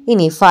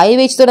 ഇനി 5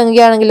 വെച്ച്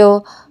തുടങ്ങുകയാണെങ്കിലോ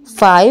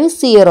 5,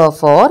 0,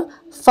 4,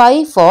 5,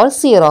 4,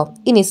 0.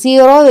 ഇനി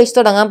 0 വെച്ച്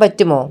തുടങ്ങാൻ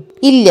പറ്റുമോ?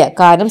 ഇല്ല,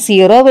 കാരണം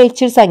 0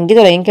 വെച്ച് സംഖ്യ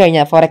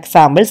തുടങ്ങിക്കഴിഞ്ഞാൽ ഫോർ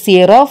എക്സാമ്പിൾ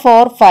 0,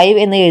 4, 5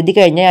 എന്ന് എഴുതി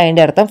കഴിഞ്ഞാൽ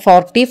അതിൻ്റെ അർത്ഥം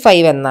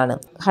 45 എന്നാണ്.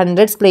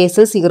 100s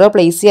പ്ലേസ് 0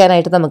 പ്ലേസ്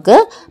ചെയ്യാനായിട്ട് നമുക്ക്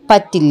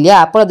പറ്റില്ല.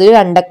 അപ്പോൾ അതൊരു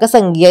 2 അക്ക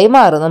സംഖ്യയായി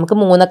മാറും. നമുക്ക്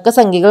 3 അക്ക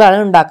സംഖ്യകളാണ്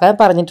ഉണ്ടാക്കാൻ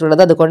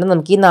പറഞ്ഞിട്ടുള്ളത്. അതുകൊണ്ട്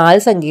നമുക്ക് ഈ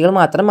 4 സംഖ്യകൾ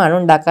മാത്രമാണ്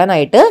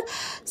ഉണ്ടാക്കാനായിട്ട്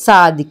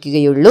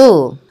സാധിക്കുകയുള്ളൂ.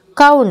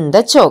 count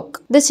the chalk.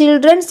 The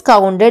children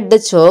counted the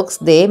chalks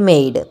they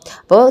made.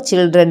 അപ്പോൾ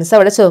ചിൽഡ്രൻസ്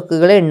അവിടെ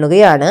ചോക്കുകൾ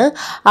എണ്ണുകയാണ്.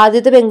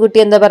 ആദ്യത്തെ പെൺകുട്ടി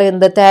എന്താ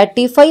പറയുന്നത്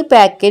 35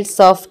 പാക്കറ്റ്സ്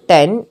ഓഫ്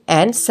 10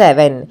 and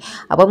 7.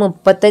 അപ്പോൾ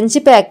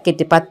 35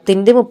 പാക്കറ്റ്,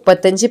 10ൻ്റെ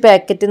 35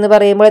 പാക്കറ്റ് എന്ന്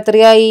പറയുമ്പോൾ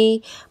എത്രയായി?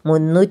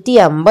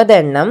 350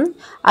 എണ്ണം.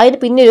 അതിന്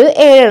പിന്നെ ഒരു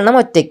 7 എണ്ണം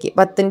ഒറ്റയ്ക്ക്,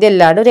 10ൻ്റെ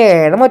അല്ലാണ്ട് ഒരു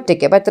 7 എണ്ണം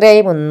ഒറ്റയ്ക്ക്. അപ്പോൾ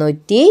എത്രയായി?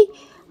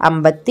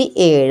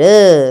 357.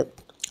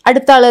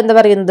 അടുത്ത ആൾ എന്താ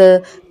പറയുന്നത്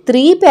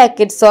 3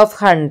 പാക്കറ്റ്സ് ഓഫ്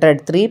 100.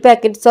 3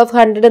 പാക്കറ്റ്സ് ഓഫ്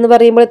 100 എന്ന്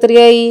പറയുമ്പോൾ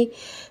എത്രയായി?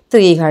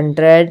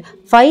 300.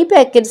 5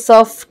 പാക്കറ്റ്സ്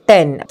ഓഫ്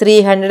 10,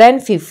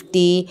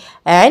 350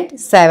 and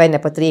 7.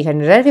 അപ്പോൾ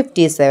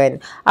 357.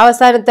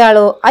 അവസാനത്തെ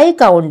ആളോ ഐ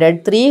കൗണ്ടഡ്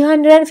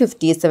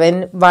 357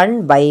 1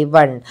 by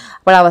 1.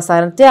 അപ്പോൾ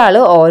അവസാനത്തെ ആൾ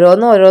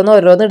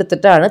ഓരോന്ന്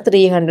എടുത്തിട്ടാണ്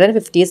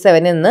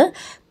 357 എന്ന്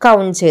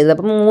കൗണ്ട് ചെയ്തത്.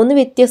 അപ്പം 3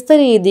 വ്യത്യസ്ത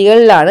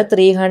രീതികളിലാണ്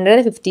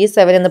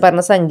 357 എന്ന്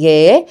പറഞ്ഞ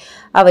സംഖ്യയെ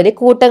അവർ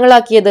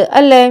കൂട്ടങ്ങളാക്കിയത്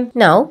അല്ലേ?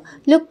 Now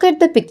look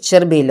at the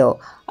picture below.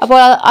 അപ്പോൾ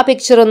ആ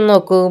പിക്ചർ ഒന്ന്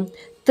നോക്കൂ.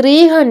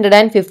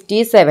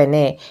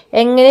 357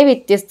 എങ്ങനെ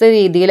വ്യത്യസ്ത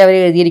രീതിയിൽ അവർ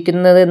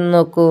എഴുതിയിരിക്കുന്നത് എന്ന്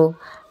നോക്കൂ.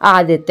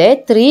 ആദ്യത്തെ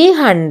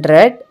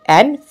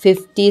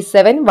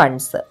 357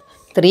 വൺസ്.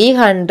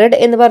 300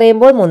 എന്ന്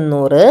പറയുമ്പോൾ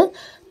 300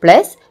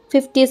 പ്ലസ്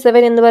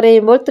 57 എന്ന്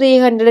പറയുമ്പോൾ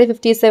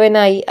 357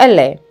 ആയി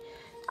അല്ലേ?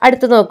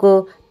 അടുത്ത് നോക്കൂ.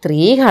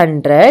 3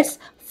 hundreds,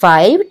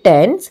 5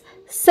 tens,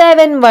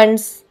 7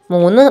 ones.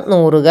 3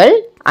 നൂറുകൾ,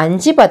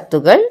 5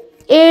 പത്തുകൾ,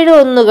 7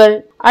 ഒന്നുകൾ.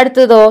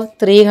 അടുത്തതോ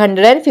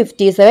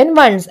 357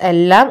 വൺസ്,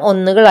 എല്ലാം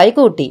ഒന്നുകളായി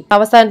കൂട്ടി.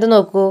 അവസാനത്ത്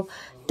നോക്കൂ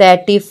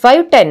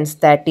 35 tens.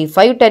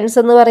 35 tens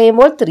എന്ന്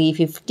പറയുമ്പോൾ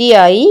 350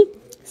 ആയി,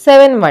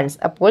 7 വൺസ്,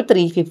 അപ്പോൾ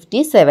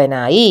 357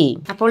 ആയി.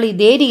 അപ്പോൾ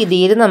ഇതേ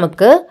രീതിയിൽ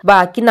നമുക്ക്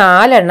ബാക്കി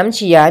 4 എണ്ണം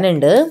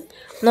ചെയ്യാനുണ്ട്.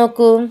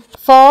 നോക്കൂ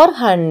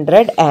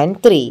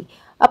 403.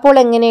 അപ്പോൾ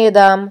എങ്ങനെ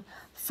എഴുതാം?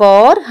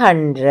 4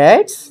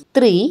 hundreds,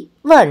 3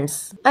 ones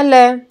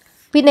അല്ലേ?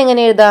 പിന്നെ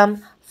എങ്ങനെ എഴുതാം?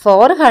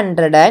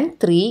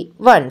 403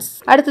 ones.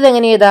 അടുത്തത്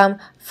എങ്ങനെ എഴുതാം?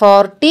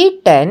 40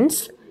 tens,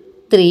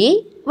 3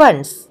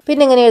 ones.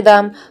 പിന്നെ എങ്ങനെ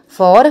എഴുതാം?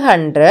 4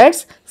 hundreds,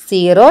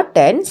 0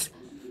 tens,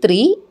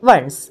 3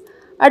 ones.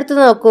 അടുത്ത്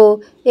നോക്കൂ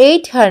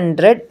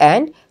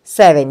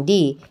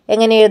 870.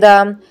 എങ്ങനെ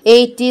എഴുതാം?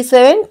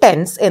 87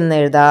 tens എന്ന്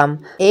എഴുതാം.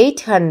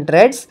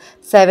 800s,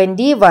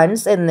 70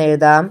 ones എന്ന്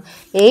എഴുതാം.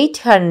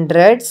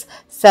 800s,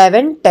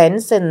 7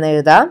 tens എന്ന്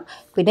എഴുതാം.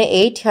 പിന്നെ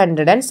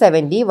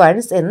 870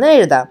 ones എന്ന്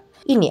എഴുതാം.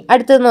 ഇനി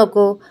അടുത്തത്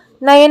നോക്കൂ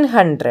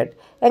 900.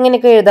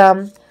 എങ്ങനെയൊക്കെ എഴുതാം?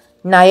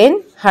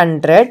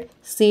 900,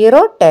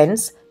 0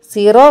 tens,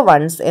 0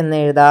 ones എന്ന്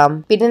എഴുതാം.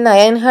 പിന്നെ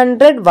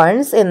 900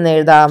 ones എന്ന്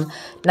എഴുതാം.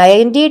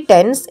 90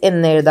 tens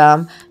എന്ന് എഴുതാം.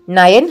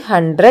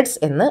 900s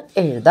എന്ന്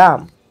എഴുതാം.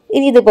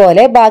 ഇനി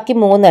ഇതുപോലെ ബാക്കി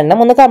 3 എണ്ണം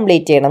ഒന്ന്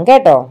കംപ്ലീറ്റ് ചെയ്യണം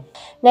കേട്ടോ.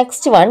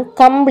 Next one,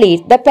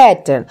 complete the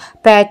pattern.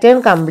 Pattern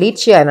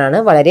complete ചെയ്യാനാണ്,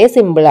 വളരെ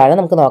സിമ്പിളാണ്.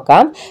 നമുക്ക്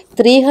നോക്കാം.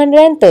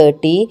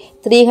 330,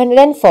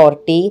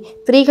 340,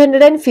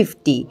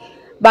 350.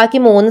 ബാക്കി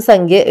 3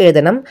 സംഖ്യ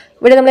എഴുതണം.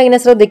 ഇവിടെ നമ്മൾ എങ്ങനെ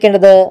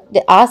ശ്രദ്ധിക്കേണ്ടത്?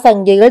 ആ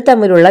സംഖ്യകൾ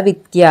തമ്മിലുള്ള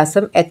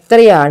വ്യത്യാസം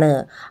എത്രയാണ്?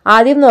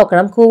 ആദ്യം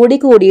നോക്കണം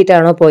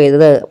കൂടിയിട്ടാണോ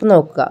പോയത്. അപ്പം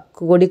നോക്കുക,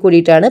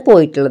 കൂടിയിട്ടാണ്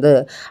പോയിട്ടുള്ളത്.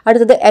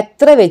 അടുത്തത്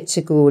എത്ര വെച്ച്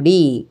കൂടി?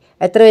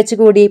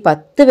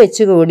 10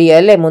 വെച്ച് കൂടി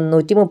അല്ലേ?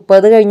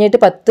 330 കഴിഞ്ഞിട്ട്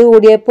 10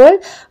 കൂടിയപ്പോൾ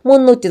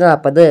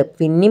 340,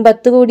 പിന്നെയും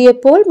 10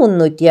 കൂടിയപ്പോൾ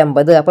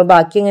 350. അപ്പോൾ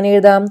ബാക്കി എങ്ങനെ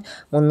എഴുതാം?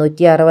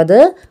 360,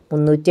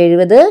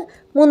 370,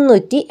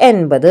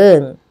 380.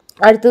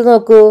 അടുത്തത്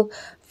നോക്കൂ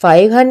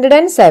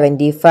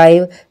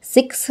 575,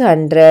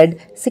 600,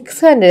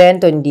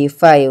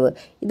 625.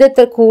 ഇത്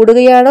എത്ര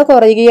കൂടുകയാണോ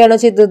കുറയുകയാണോ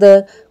ചെയ്തത്?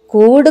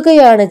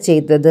 കൂടുകയാണ്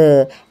ചെയ്തത്.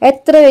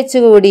 എത്ര വെച്ച്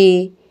കൂടി?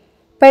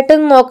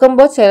 പെട്ടെന്ന്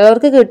നോക്കുമ്പോൾ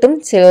ചിലർക്ക് കിട്ടും,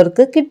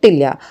 ചിലർക്ക്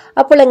കിട്ടില്ല.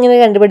 അപ്പോൾ എങ്ങനെ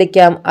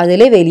കണ്ടുപിടിക്കാം?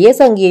 അതിലെ വലിയ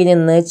സംഖ്യയിൽ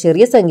നിന്ന്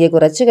ചെറിയ സംഖ്യ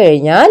കുറച്ച്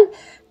കഴിഞ്ഞാൽ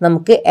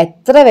നമുക്ക്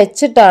എത്ര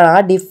വെച്ചിട്ടാണ്, ആ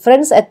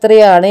ഡിഫറൻസ്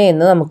എത്രയാണ്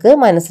എന്ന് നമുക്ക്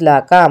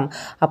മനസ്സിലാക്കാം.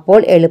 അപ്പോൾ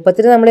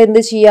എളുപ്പത്തിൽ നമ്മൾ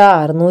എന്ത് ചെയ്യുക?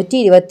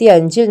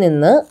 625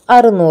 നിന്ന്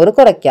 600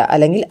 കുറയ്ക്കുക,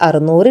 അല്ലെങ്കിൽ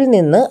 600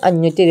 നിന്ന്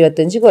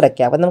 525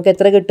 കുറയ്ക്കുക. അപ്പം നമുക്ക്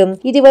എത്ര കിട്ടും?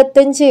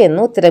 25 എന്ന്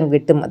ഉത്തരം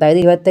കിട്ടും.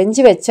 അതായത്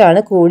 25 വെച്ചാണ്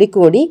കൂടി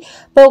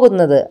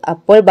പോകുന്നത്.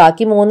 അപ്പോൾ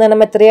ബാക്കി 3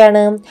 എണ്ണം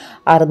എത്രയാണ്?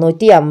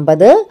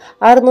 650,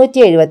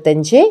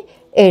 675,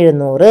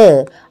 700.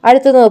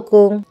 അടുത്ത് നോക്കൂ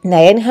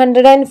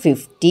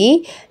 950,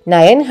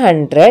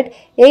 900,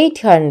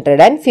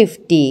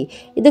 850.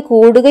 ഇത്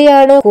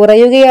കൂടുകയാണോ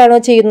കുറയുകയാണോ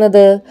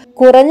ചെയ്യുന്നത്?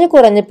 കുറഞ്ഞു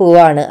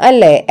പോവാണ്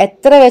അല്ലേ?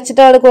 എത്ര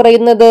വെച്ചിട്ടാണ്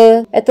കുറയുന്നത്?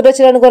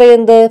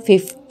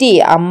 50,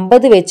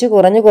 50 വെച്ച്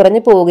കുറഞ്ഞു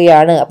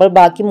പോവുകയാണ്. അപ്പോൾ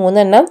ബാക്കി 3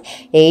 എണ്ണം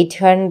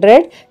 800,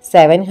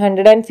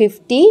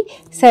 750,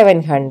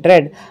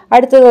 700.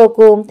 അടുത്ത്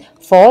നോക്കൂ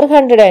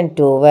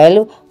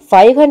 412,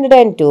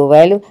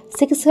 512,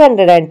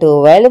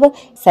 612,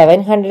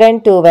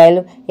 712,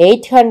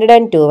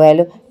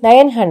 812,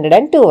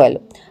 912.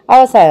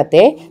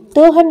 അവസാനത്തെ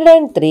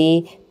 203,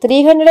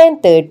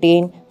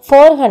 313,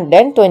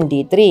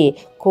 423.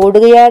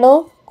 കൂടുകയാണോ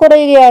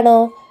കുറയുകയാണോ?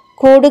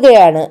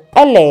 കൂടുകയാണ്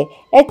അല്ലേ?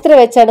 എത്ര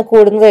വെച്ചാണ്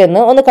കൂടുന്നത്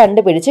എന്ന് ഒന്ന്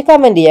കണ്ടുപിടിച്ച്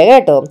കമൻറ്റ് ചെയ്യുക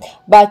കേട്ടോ.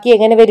 ബാക്കി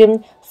എങ്ങനെ വരും?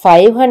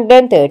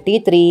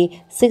 533,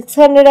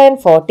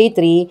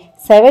 643,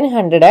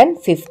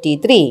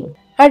 753.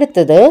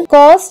 അടുത്തത്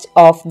cost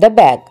of the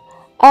bag.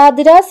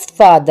 Athira's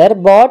father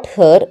boat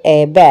her A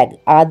bag.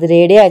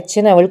 ആതിരയുടെ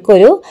അച്ഛൻ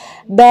അവൾക്കൊരു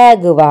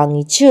ബാഗ്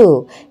വാങ്ങിച്ചു.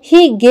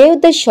 He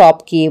gave the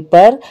shop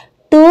keeper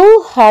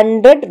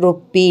 200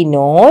 rupee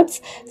notes,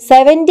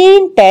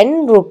 17 10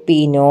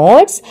 rupee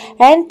notes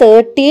and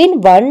 13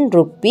 1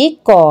 rupee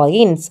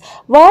coins.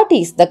 What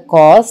is the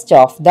cost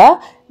of the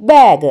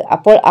bag?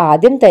 അപ്പോൾ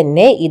ആദ്യം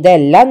തന്നെ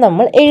ഇതെല്ലാം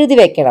നമ്മൾ എഴുതി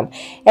വെക്കണം.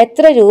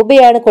 എത്ര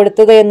രൂപയാണ്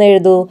കൊടുത്തത് എന്ന്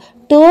എഴുതൂ.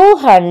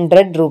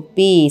 200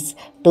 rupees.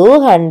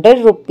 200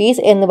 rupees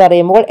എന്ന്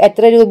പറയുമ്പോൾ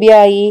എത്ര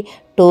രൂപയായി?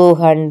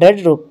 200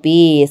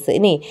 rupees.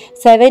 ഇനി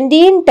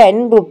 17 10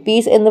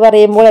 rupees എന്ന്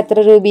പറയുമ്പോൾ എത്ര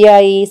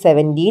രൂപയായി?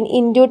 17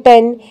 into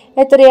 10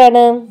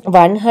 എത്രയാണ്?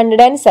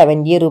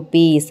 170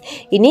 rupees.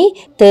 ഇനി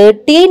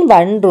 13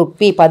 1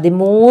 rupee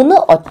 13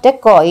 ഒറ്റ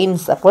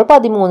കോയിൻസ്, അപ്പോൾ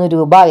 13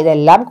 രൂപ.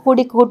 ഇതെല്ലാം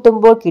കൂടി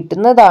കൂട്ടുമ്പോൾ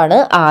കിട്ടുന്നതാണ്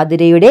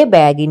ആതിരയുടെ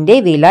ബാഗിന്റെ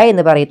വില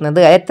എന്ന്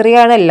പറയുന്നത്.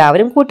 എത്രയാണ്?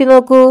 എല്ലാവരും കൂട്ടി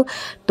നോക്കൂ.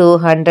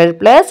 200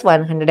 plus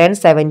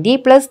 170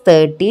 plus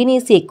 13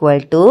 is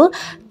equal to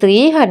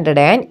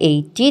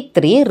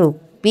 383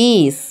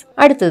 rupees.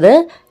 അടുത്തത്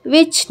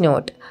which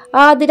not.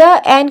 Athira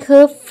and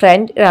her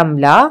front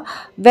Ramla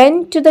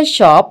went to the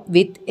shop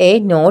with a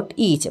not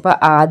each. അപ്പോൾ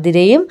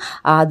ആതിരയും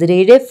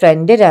ആതിരയുടെ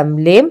ഫ്രണ്ട്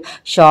റംലയും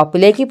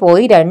ഷോപ്പിലേക്ക്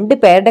പോയി 2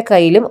 പേരുടെ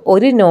കയ്യിലും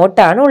ഒരു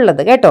നോട്ടാണ്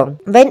ഉള്ളത് കേട്ടോ.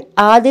 When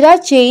Athira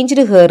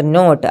changed her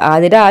not.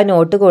 Athira ആ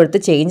നോട്ട്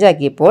കൊടുത്ത് change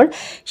ആക്കിയപ്പോൾ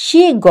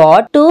she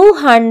got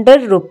 200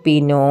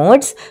 rupee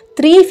notes,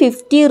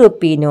 350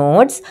 rupee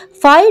notes,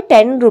 5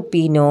 10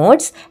 rupee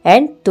notes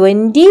and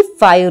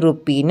 25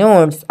 rupee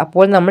notes.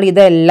 അപ്പോൾ നമ്മൾ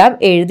ഇതെല്ലാം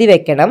എഴുതി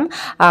വെക്കണം.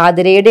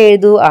 ആതിരയുടെ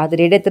എഴുതൂ.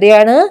 ആതിരയുടെ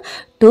എത്രയാണ്?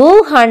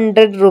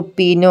 200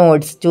 rupee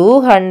notes.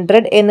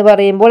 200 എന്ന്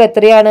പറയുമ്പോൾ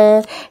എത്രയാണ്?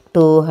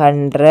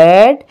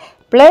 200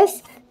 പ്ലസ്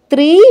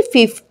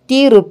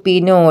 350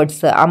 rupee notes.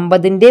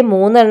 50ന്റെ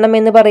 3 എണ്ണം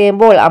എന്ന്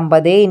പറയുമ്പോൾ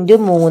 50 into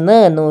 3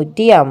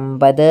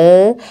 150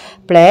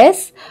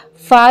 plus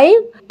 5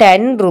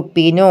 10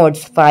 rupee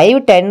notes. 5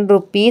 10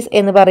 rupees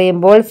എന്ന്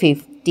പറയുമ്പോൾ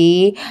 50.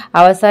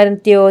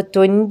 അവസാനത്തെയോ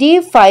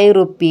 25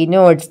 rupee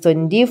notes.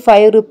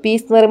 25 rupees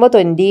എന്ന് പറയുമ്പോൾ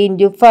 20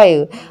 into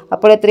 5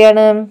 അപ്പോൾ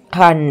എത്രയാണ്?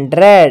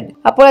 100.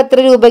 അപ്പോൾ എത്ര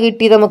രൂപ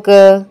കിട്ടി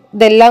നമുക്ക്?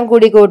 ഇതെല്ലാം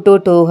കൂടി കൂട്ടു.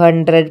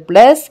 200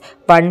 പ്ലസ്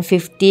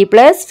 150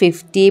 പ്ലസ്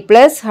 50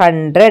 പ്ലസ്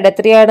 100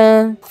 എത്രയാണ്?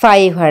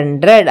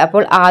 500.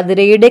 അപ്പോൾ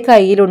ആതിരയുടെ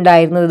കയ്യിൽ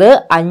ഉണ്ടായിരുന്നത്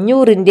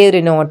 500ന്റെ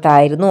ഒരു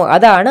നോട്ടായിരുന്നു.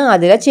 അതാണ്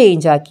ആതിര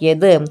ചേഞ്ച്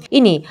ആക്കിയത്.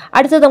 ഇനി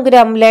അടുത്തത് നമുക്ക്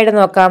റംലയുടെ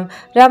നോക്കാം.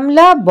 Ramla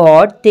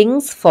boat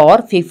things for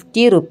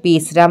 50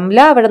 rupees. Ramla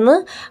അവിടുന്ന്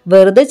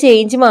വെറുതെ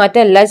ചേഞ്ച്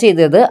മാറ്റമല്ല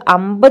ചെയ്തത്,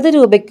 50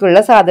 രൂപയ്ക്കുള്ള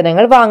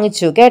സാധനങ്ങൾ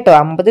വാങ്ങിച്ചു കേട്ടോ.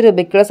 50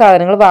 രൂപയ്ക്കുള്ള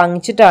സാധനങ്ങൾ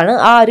വാങ്ങിച്ചിട്ടാണ്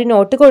ആ ഒരു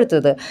നോട്ട്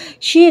കൊടുത്തത്.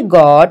 She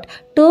got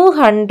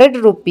 200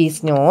 rupees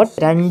not.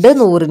 2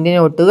 100ന്റെ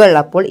നോട്ടുകൾ.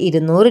 അപ്പോൾ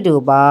 200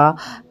 രൂപ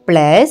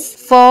പ്ലസ്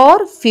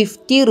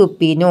 450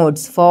 rupee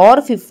നോട്ട്സ്.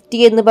 450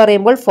 എന്ന്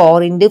പറയുമ്പോൾ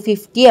 4 into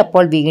 50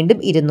 അപ്പോൾ വീണ്ടും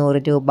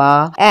 200 രൂപ.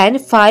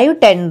 And 5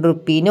 10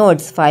 rupee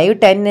notes. 5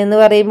 10 എന്ന്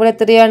പറയുമ്പോൾ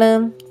എത്രയാണ്?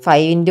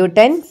 5 into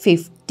 10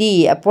 50.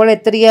 അപ്പോൾ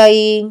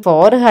എത്രയായി?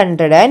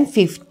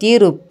 450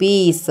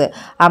 rupees.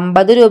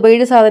 50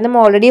 രൂപയുടെ സാധനം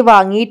ഓൾറെഡി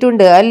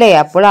വാങ്ങിയിട്ടുണ്ട് അല്ലേ?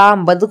 അപ്പോൾ ആ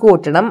 50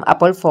 കൂട്ടണം.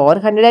 അപ്പോൾ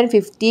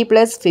 450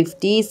 plus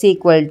 50 is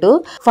equal to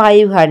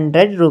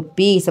 500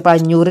 rupees. അപ്പൊ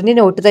 500ന്റെ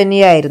നോട്ട്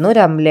തന്നെയായിരുന്നു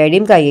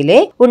റംലയുടെയും കയ്യിലെ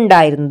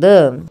ഉണ്ടായിരുന്നത്.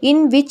 In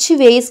which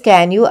vase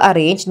can you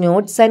arrange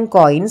notes and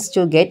coins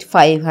to get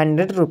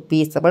 500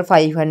 rupees? അപ്പോൾ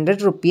 500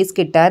 rupees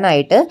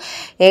കിട്ടാനായിട്ട്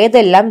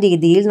ഏതെല്ലാം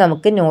രീതിയിൽ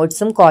നമുക്ക്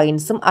നോട്ട്സും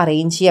കോയിൻസും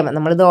അറേഞ്ച് ചെയ്യാം?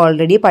 നമ്മളിത്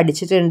ഓൾറെഡി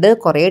പഠിച്ചിട്ടുണ്ട്,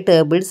 കുറേ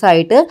ടേബിൾസ്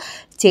ആയിട്ട്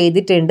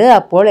ചെയ്തിട്ടുണ്ട്.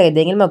 അപ്പോൾ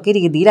ഏതെങ്കിലും ഒക്കെ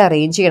രീതിയിൽ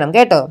അറേഞ്ച് ചെയ്യണം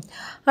കേട്ടോ.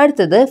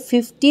 അടുത്തത്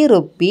 50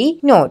 rupee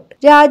not.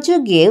 Raju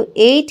gave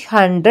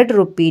 800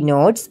 rupee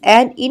notes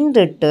and in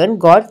return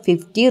got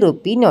 50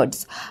 rupee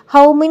notes.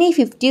 How many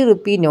 50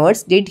 rupee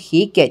notes did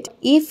he get?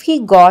 If he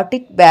got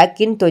it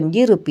back in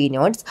 20 rupee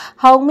notes,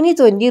 how many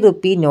 20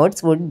 rupee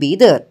notes would be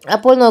there?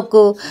 അപ്പോൾ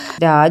നോക്കൂ,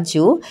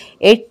 രാജു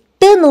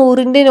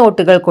 100ന്റെ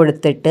നോട്ടുകൾ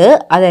കൊടുത്തിട്ട്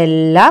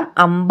അതെല്ലാം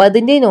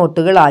 50ന്റെ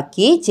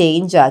നോട്ടുകളാക്കി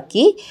change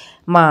ആക്കി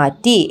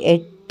മാറ്റി.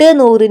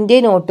 100ന്റെ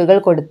നോട്ടുകൾ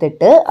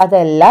കൊടുത്തിട്ട്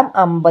അതെല്ലാം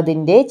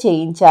 50ന്റെ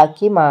ചേഞ്ച്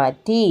ആക്കി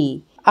മാറ്റി.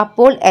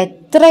 അപ്പോൾ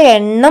എത്ര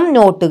എണ്ണം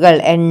നോട്ടുകൾ,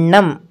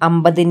 എണ്ണം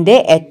 50ന്റെ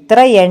എത്ര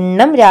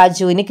എണ്ണം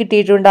രാജുവിന്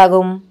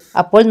കിട്ടിയിട്ടുണ്ടാകും?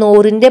 അപ്പോൾ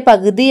 100ന്റെ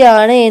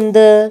പകുതിയാണ്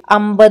എന്ത്?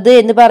 50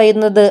 എന്ന്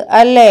പറയുന്നത്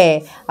അല്ലേ?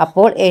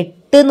 അപ്പോൾ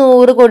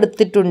 800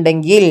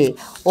 കൊടുത്തിട്ടുണ്ടെങ്കിൽ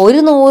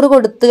 100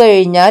 കൊടുത്തു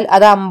കഴിഞ്ഞാൽ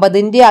അത്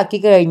 50ന്റെ ആക്കി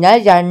കഴിഞ്ഞാൽ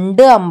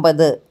 2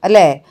 50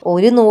 അല്ലേ?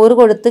 100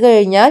 കൊടുത്തു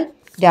കഴിഞ്ഞാൽ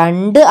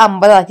 2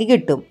 50 ആക്കി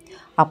കിട്ടും.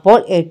 അപ്പോൾ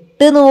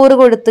 800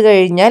 കൊടുത്തു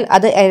കഴിഞ്ഞാൽ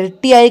അത്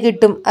ഇരട്ടിയായി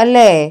കിട്ടും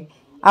അല്ലേ?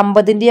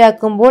 50ന്റെ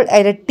ആക്കുമ്പോൾ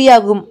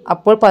ഇരട്ടിയാകും.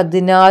 അപ്പോൾ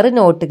 16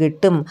 നോട്ട്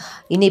കിട്ടും.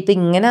 ഇനിയിപ്പോൾ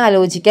ഇങ്ങനെ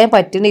ആലോചിക്കാൻ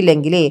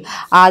പറ്റണില്ലെങ്കിൽ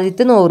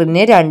ആദ്യത്തെ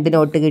 100ന് 2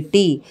 നോട്ട്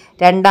കിട്ടി,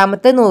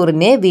 രണ്ടാമത്തെ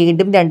 100ന്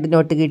വീണ്ടും 2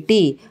 നോട്ട്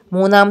കിട്ടി,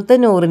 മൂന്നാമത്തെ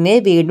 100ന്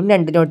വീണ്ടും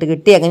 2 നോട്ട്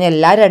കിട്ടി. അങ്ങനെ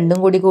എല്ലാ രണ്ടും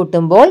കൂടി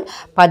കൂട്ടുമ്പോൾ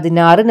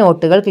 16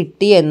 നോട്ടുകൾ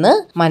കിട്ടി എന്ന്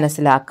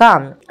മനസ്സിലാക്കാം.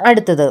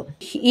 അടുത്തത്,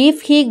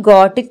 if he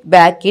got it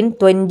back in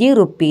 20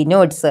 rupee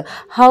notes,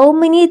 how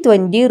many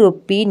 20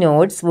 rupee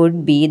notes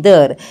would be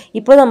there?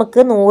 ഇപ്പോൾ നമുക്ക്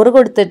 100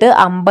 കൊടുത്തിട്ട്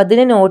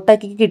 50ന്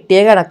നോട്ടാക്കി കിട്ടിയ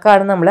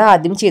കണക്കാണ് നമ്മൾ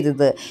ആദ്യം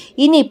ചെയ്തത്.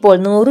 ഇനിയിപ്പോൾ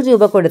 100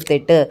 രൂപ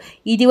കൊടുത്തിട്ട്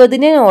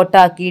 20ന്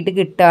നോട്ടാക്കിയിട്ട്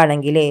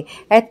കിട്ടുകയാണെങ്കിൽ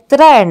എത്ര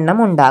എണ്ണം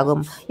ഉണ്ടാകും?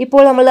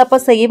 ഇപ്പോൾ നമ്മൾ അപ്പോൾ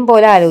സെയിം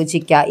പോലെ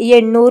ആലോചിക്കുക. ഈ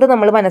 800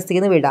 നമ്മൾ മനസ്സിൽ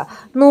നിന്ന് വിടാം,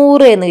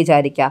 100 എന്ന്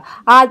വിചാരിക്കുക.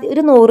 ആദ്യം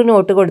ഒരു 100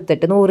 നോട്ട്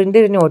കൊടുത്തിട്ട് 100ൻ്റെ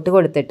ഒരു നോട്ട്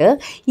കൊടുത്തിട്ട്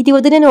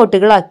 20ന്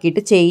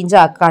നോട്ടുകളാക്കിയിട്ട് ചേഞ്ച്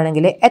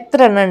ആക്കുകയാണെങ്കിൽ എത്ര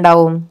എണ്ണം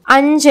ഉണ്ടാവും?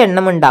 5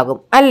 എണ്ണം ഉണ്ടാകും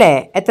അല്ലേ?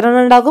 എത്ര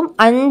എണ്ണം ഉണ്ടാകും?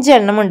 5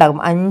 എണ്ണം ഉണ്ടാകും.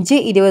 5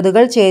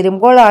 20കൾ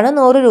ചേരുമ്പോഴാണ്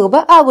 100 രൂപ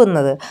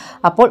ആകുന്നത്.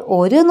 അപ്പോൾ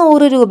ഒരു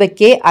 100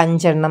 രൂപയ്ക്ക്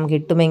 5 എണ്ണം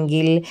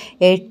കിട്ടുമെങ്കിൽ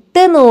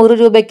 8 100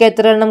 രൂപയ്ക്ക്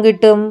എത്ര എണ്ണം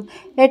കിട്ടും?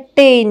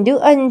 8 ×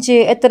 5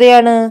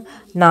 എത്രയാണ്?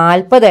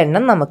 40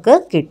 എണ്ണം നമുക്ക്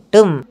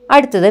കിട്ടും.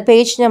 അടുത്തത്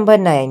page number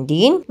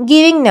 19,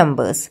 giving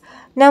numbers.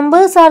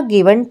 Numbers are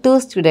given to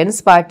students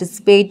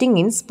participating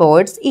in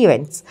sports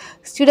events.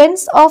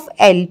 Students of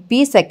LP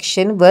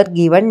section were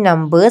given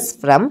numbers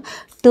from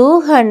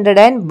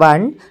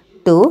 201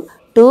 to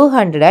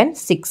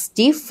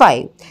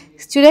 265.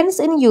 Students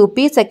in UP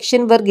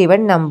section were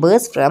given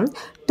numbers from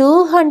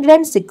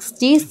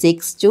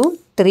 266 to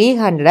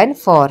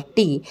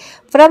 340.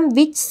 From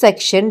which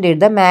section did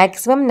the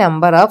maximum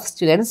number of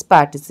students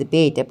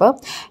participate? അപ്പോൾ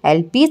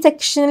LP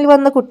സെക്ഷനിൽ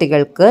വന്ന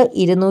കുട്ടികൾക്ക്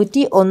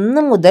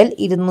 201 മുതൽ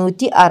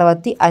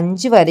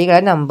 265 വരെയുള്ള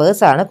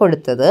നമ്പേഴ്സാണ്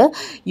കൊടുത്തത്.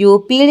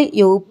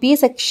 UP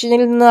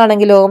സെക്ഷനിൽ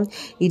നിന്നാണെങ്കിലോ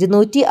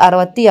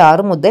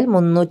 266 മുതൽ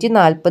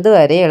 340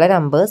 വരെയുള്ള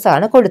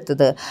നമ്പേഴ്സാണ്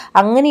കൊടുത്തത്.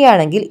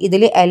 അങ്ങനെയാണെങ്കിൽ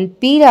ഇതിൽ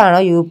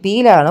LPയിലാണോ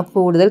UPയിലാണോ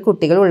കൂടുതൽ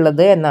കുട്ടികൾ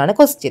ഉള്ളത് എന്നാണ്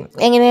ക്വസ്റ്റ്യൻ.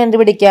 എങ്ങനെ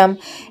കണ്ടുപിടിക്കാം?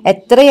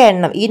 എത്ര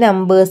എണ്ണം ഈ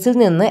നമ്പേഴ്സിൽ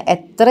നിന്ന്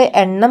എത്ര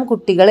എണ്ണം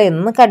കുട്ടികൾ എന്ന്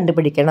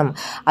കണ്ടുപിടിക്കണം.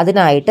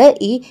 അതിനായിട്ട്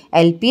ഈ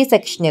LP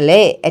സെക്ഷനിലെ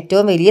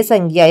ഏറ്റവും വലിയ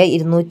സംഖ്യയായ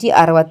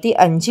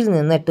 265ൽ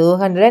നിന്ന്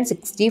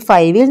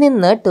 265ൽ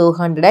നിന്ന്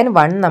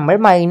 201 നമ്മൾ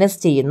മൈനസ്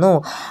ചെയ്യുന്നു.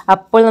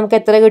 അപ്പോൾ നമുക്ക്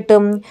എത്ര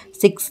കിട്ടും?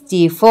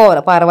 64.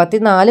 അപ്പോൾ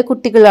 64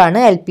 കുട്ടികളാണ്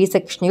LP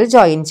സെക്ഷനിൽ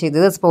ജോയിൻ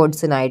ചെയ്തത്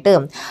സ്പോർട്സിനായിട്ട്.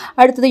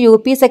 അടുത്തത്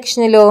UP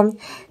സെക്ഷനിലോ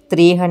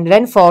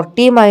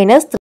 340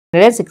 മൈനസ്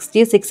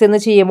 66 എന്ന്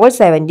ചെയ്യുമ്പോൾ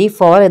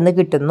 74 എന്ന്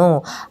കിട്ടുന്നു.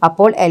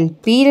 അപ്പോൾ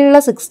LPയിലുള്ള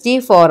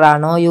 64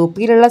 ആണോ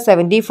UPയിലുള്ള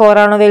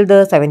 74 ആണോ വലുത്?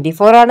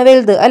 74 ആണ്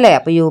വലുത് അല്ലേ?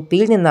 അപ്പോൾ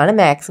UPയിൽ നിന്നാണ്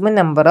maximum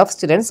number of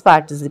students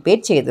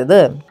participate ചെയ്തത്.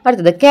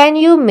 അടുത്തത്, can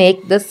you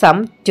make the sum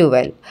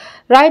 12?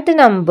 Write the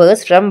numbers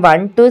from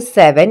 1 to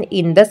 7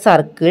 in the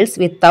circles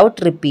without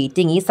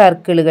repeating. ഈ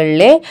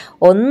സർക്കിളുകളിലെ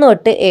 1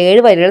 തൊട്ട് 7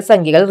 വരെയുള്ള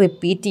സംഖ്യകൾ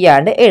റിപ്പീറ്റ്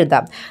ചെയ്യാണ്ട്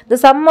എഴുതാം. The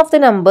sum of the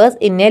numbers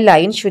in a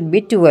line should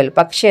be 12.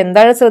 പക്ഷെ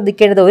എന്താണ്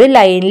ശ്രദ്ധിക്കേണ്ടത്? ഒരു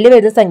ലൈനിൽ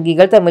വരുന്ന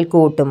സംഖ്യകൾ തമ്മിൽ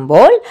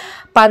കൂട്ടുമ്പോൾ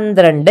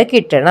 12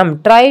 കിട്ടണം.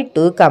 Try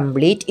to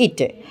complete it.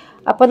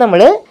 അപ്പോൾ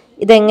നമ്മൾ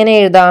ഇതെങ്ങനെ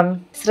എഴുതാം?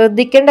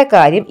 ശ്രദ്ധിക്കേണ്ട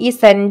കാര്യം, ഈ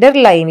സെൻറ്റർ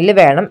ലൈനിൽ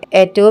വേണം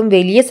ഏറ്റവും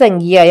വലിയ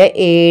സംഖ്യയായ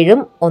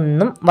 7ഉം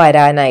 1ഉം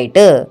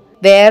വരാനായിട്ട്.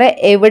 വേറെ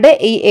എവിടെ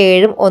ഈ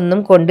 7ഉം 1ഉം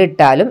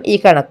കൊണ്ടിട്ടാലും ഈ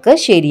കണക്ക്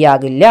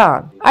ശരിയാകില്ല.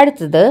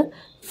 അടുത്തത്,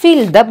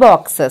 fill the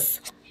boxes.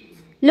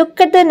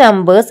 Look at the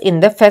numbers in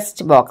the first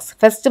box.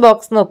 First box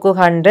നോക്കൂ,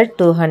 100,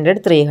 200,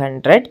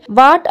 300.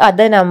 What are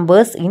the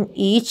numbers in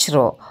each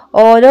row?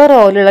 ഓരോ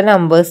റോയിലുള്ള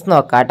നമ്പേഴ്സ്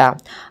നോക്കാട്ടാ.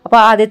 അപ്പോൾ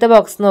ആദ്യത്തെ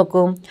ബോക്സ്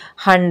നോക്കൂ,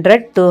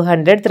 100,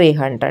 200,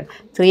 300,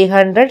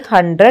 300,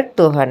 100,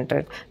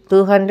 200,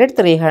 200,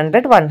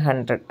 300,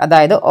 100.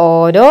 അതായത്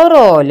ഓരോ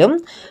റോയിലും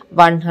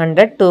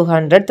 100,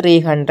 200,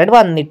 300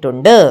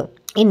 വന്നിട്ടുണ്ട്.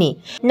 ഇനി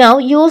now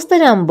use the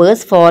numbers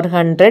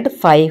 400,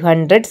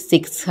 500,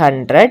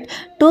 600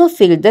 to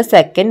fill the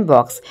second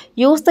box.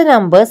 Use the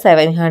number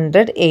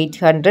 700,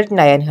 800,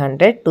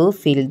 900 to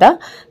fill the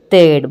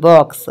third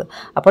box.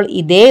 അപ്പോൾ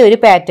ഇതേ ഒരു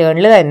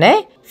പാറ്റേണിൽ തന്നെ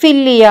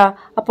ഫില്ല്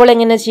ചെയ്യുക. അപ്പോൾ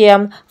എങ്ങനെ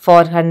ചെയ്യാം?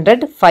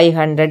 400,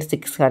 500,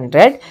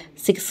 600,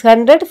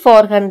 600,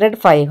 400,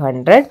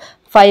 500,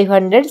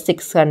 500,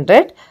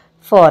 600,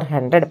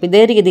 400. അപ്പോൾ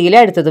ഇതേ രീതിയിൽ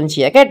അടുത്തതും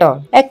ചെയ്യാം കേട്ടോ.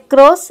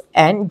 Across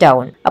and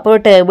down. അപ്പോൾ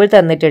ടേബിൾ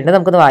തന്നിട്ടുണ്ട്,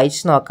 നമുക്കൊന്ന്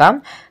വായിച്ച് നോക്കാം.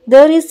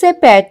 There is a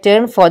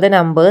pattern for the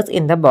numbers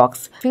in the box.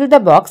 Fill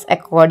the box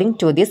according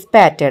to this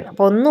pattern.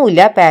 അപ്പോൾ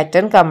ഒന്നുമില്ല,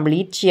 പാറ്റേൺ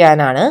കംപ്ലീറ്റ്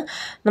ചെയ്യാനാണ്.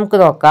 നമുക്ക്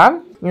നോക്കാം.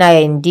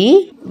 90,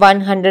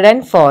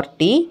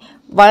 140,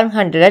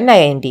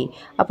 190.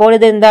 അപ്പോൾ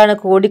ഇതെന്താണ്?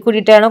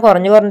 കൂടിയിട്ടാണോ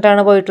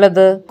കുറഞ്ഞിട്ടാണോ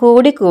പോയിട്ടുള്ളത്?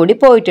 കൂടി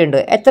പോയിട്ടുണ്ട്.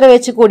 എത്ര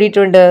വെച്ച്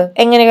കൂടിയിട്ടുണ്ട്?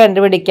 എങ്ങനെ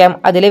കണ്ടുപിടിക്കാം?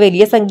 അതിലെ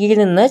വലിയ സംഖ്യയിൽ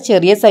നിന്ന്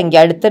ചെറിയ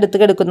സംഖ്യ, അടുത്തടുത്ത്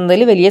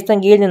കിടക്കുന്നതിൽ വലിയ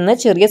സംഖ്യയിൽ നിന്ന്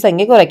ചെറിയ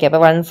സംഖ്യ കുറയ്ക്കാം.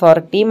 അപ്പോൾ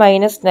 140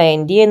 മൈനസ്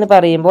 90 എന്ന്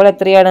പറയുമ്പോൾ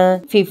എത്രയാണ്?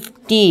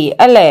 50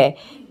 അല്ലേ?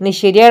 ഇനി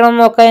ശരിയാണോ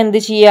നോക്കാം. എന്ത്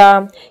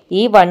ചെയ്യാം?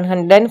 ഈ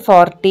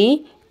 140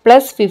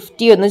 പ്ലസ്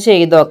 50 ഒന്ന്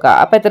ചെയ്ത് നോക്കാം.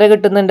 അപ്പോൾ എത്ര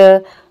കിട്ടുന്നുണ്ട്?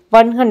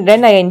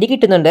 190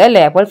 കിട്ടുന്നുണ്ട്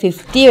അല്ലേ? അപ്പോൾ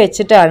 50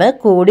 വെച്ചിട്ടാണ്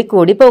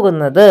കൂടി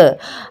പോകുന്നത്.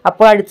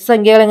 അപ്പോൾ അടുത്ത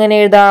സംഖ്യകൾ എങ്ങനെ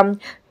എഴുതാം?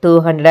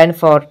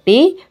 240,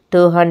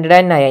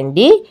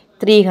 290,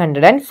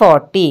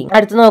 340.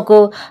 അടുത്ത് നോക്കൂ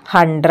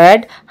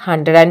 100,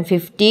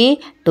 150,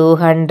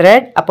 200.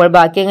 അപ്പോൾ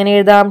ബാക്കി എങ്ങനെ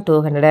എഴുതാം?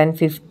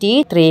 250,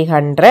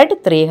 300,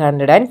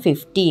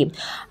 350.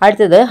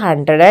 അടുത്തത്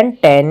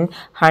 110,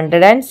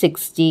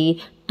 160,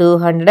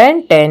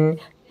 210,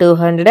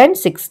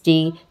 260,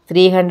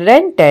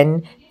 310,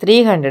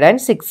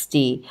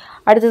 360.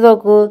 അടുത്തത്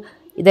നോക്കൂ,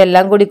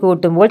 ഇതെല്ലാം കൂടി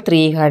കൂട്ടുമ്പോൾ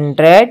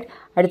 300.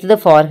 അടുത്തത്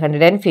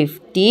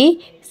 450,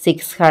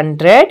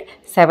 600,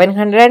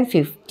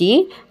 750,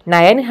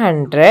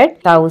 900,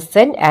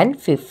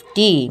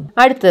 1050.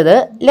 അടുത്തത്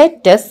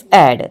let's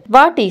add.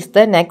 What is the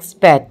next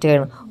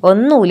pattern?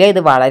 ഒന്നുമില്ല, ഇത്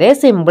വളരെ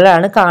സിമ്പിൾ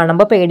ആണ്,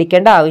 കാണുമ്പോൾ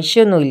പേടിക്കേണ്ട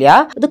ആവശ്യമൊന്നുമില്ല.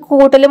 ഇത്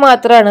കൂട്ടൽ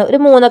മാത്രമാണ്. ഒരു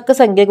 3 അക്ക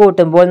സംഖ്യ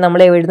കൂട്ടുമ്പോൾ നമ്മൾ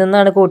എവിടെ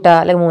നിന്നാണ് കൂട്ടുക?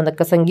 അല്ലെങ്കിൽ 3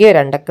 അക്ക സംഖ്യയോ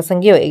 2 അക്ക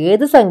സംഖ്യയോ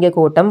ഏത് സംഖ്യ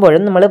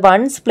കൂട്ടുമ്പോഴും നമ്മൾ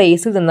വൺസ്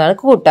പ്ലേസിൽ നിന്നാണ്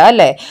കൂട്ടുക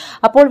അല്ലേ?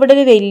 അപ്പോൾ ഇവിടെ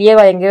ഒരു വലിയ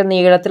ഭയങ്കര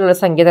നീളത്തിലുള്ള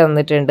സംഖ്യ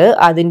തന്നിട്ടുണ്ട്,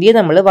 അതിൻ്റെ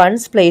നമ്മൾ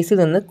വൺസ് പ്ലേസിൽ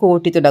നിന്ന്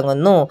കൂട്ടി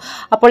തുടങ്ങുന്നു.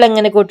 അപ്പോൾ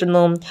എങ്ങനെ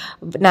കൂട്ടുന്നു?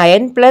 9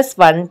 +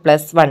 1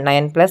 + 1,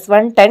 9 +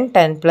 1 10,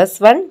 10 +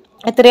 1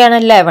 എത്രയാണ്?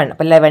 11.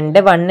 അപ്പോൾ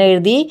 11ന്റെ 1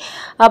 എഴുതി,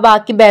 ആ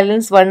ബാക്കി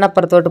ബാലൻസ് 1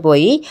 അപ്പുറത്തോട്ട്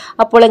പോയി.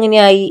 അപ്പോൾ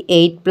എങ്ങനെയായി?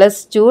 8 +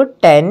 2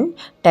 10,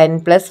 10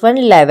 + 1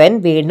 11,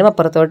 വീണ്ടും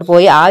അപ്പുറത്തോട്ട്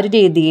പോയി. ആ ഒരു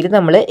രീതിയിൽ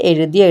നമ്മൾ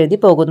എഴുതി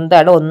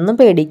പോകുന്നതാണ്. ഒന്നും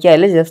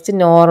പേടിക്കാല്ല, ജസ്റ്റ്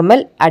നോർമൽ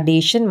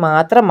അഡീഷൻ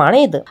മാത്രമാണ്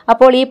ഇത്.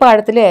 അപ്പോൾ ഈ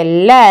പാഠത്തിലെ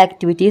എല്ലാ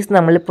ആക്ടിവിറ്റീസ്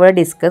നമ്മളിപ്പോൾ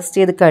ഡിസ്കസ്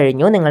ചെയ്ത്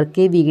കഴിഞ്ഞു.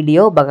 നിങ്ങൾക്ക് ഈ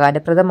വീഡിയോ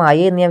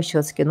ഉപകാരപ്രദമായി എന്ന് ഞാൻ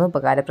വിശ്വസിക്കുന്നു.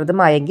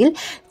 ഉപകാരപ്രദമായെങ്കിൽ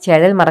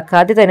ചാനൽ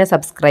മറക്കാതെ തന്നെ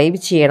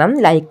സബ്സ്ക്രൈബ് ചെയ്യണം,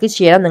 ലൈക്ക്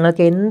ചെയ്യണം.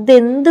 നിങ്ങൾക്ക്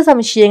എന്ത്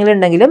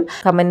സംശയങ്ങളുണ്ടെങ്കിലും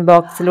കമൻറ്റ്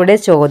ബോക്സിലൂടെ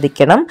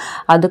ചോദിക്കണം.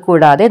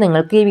 അതുകൂടാതെ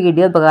നിങ്ങൾക്ക് ഈ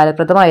വീഡിയോ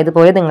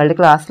ഉപകാരപ്രദമായതുപോലെ നിങ്ങളുടെ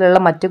ക്ലാസ്സിലുള്ള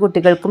മറ്റു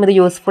കുട്ടികൾക്കും ഇത്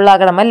യൂസ്ഫുൾ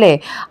ആകണം അല്ലേ?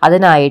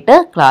 അതിനായിട്ട്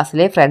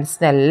ക്ലാസ്സിലെ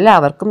ഫ്രണ്ട്സിന്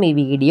എല്ലാവർക്കും ഈ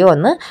വീഡിയോ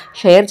ഒന്ന്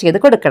ഷെയർ ചെയ്ത്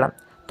കൊടുക്കണം.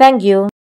 Thank you.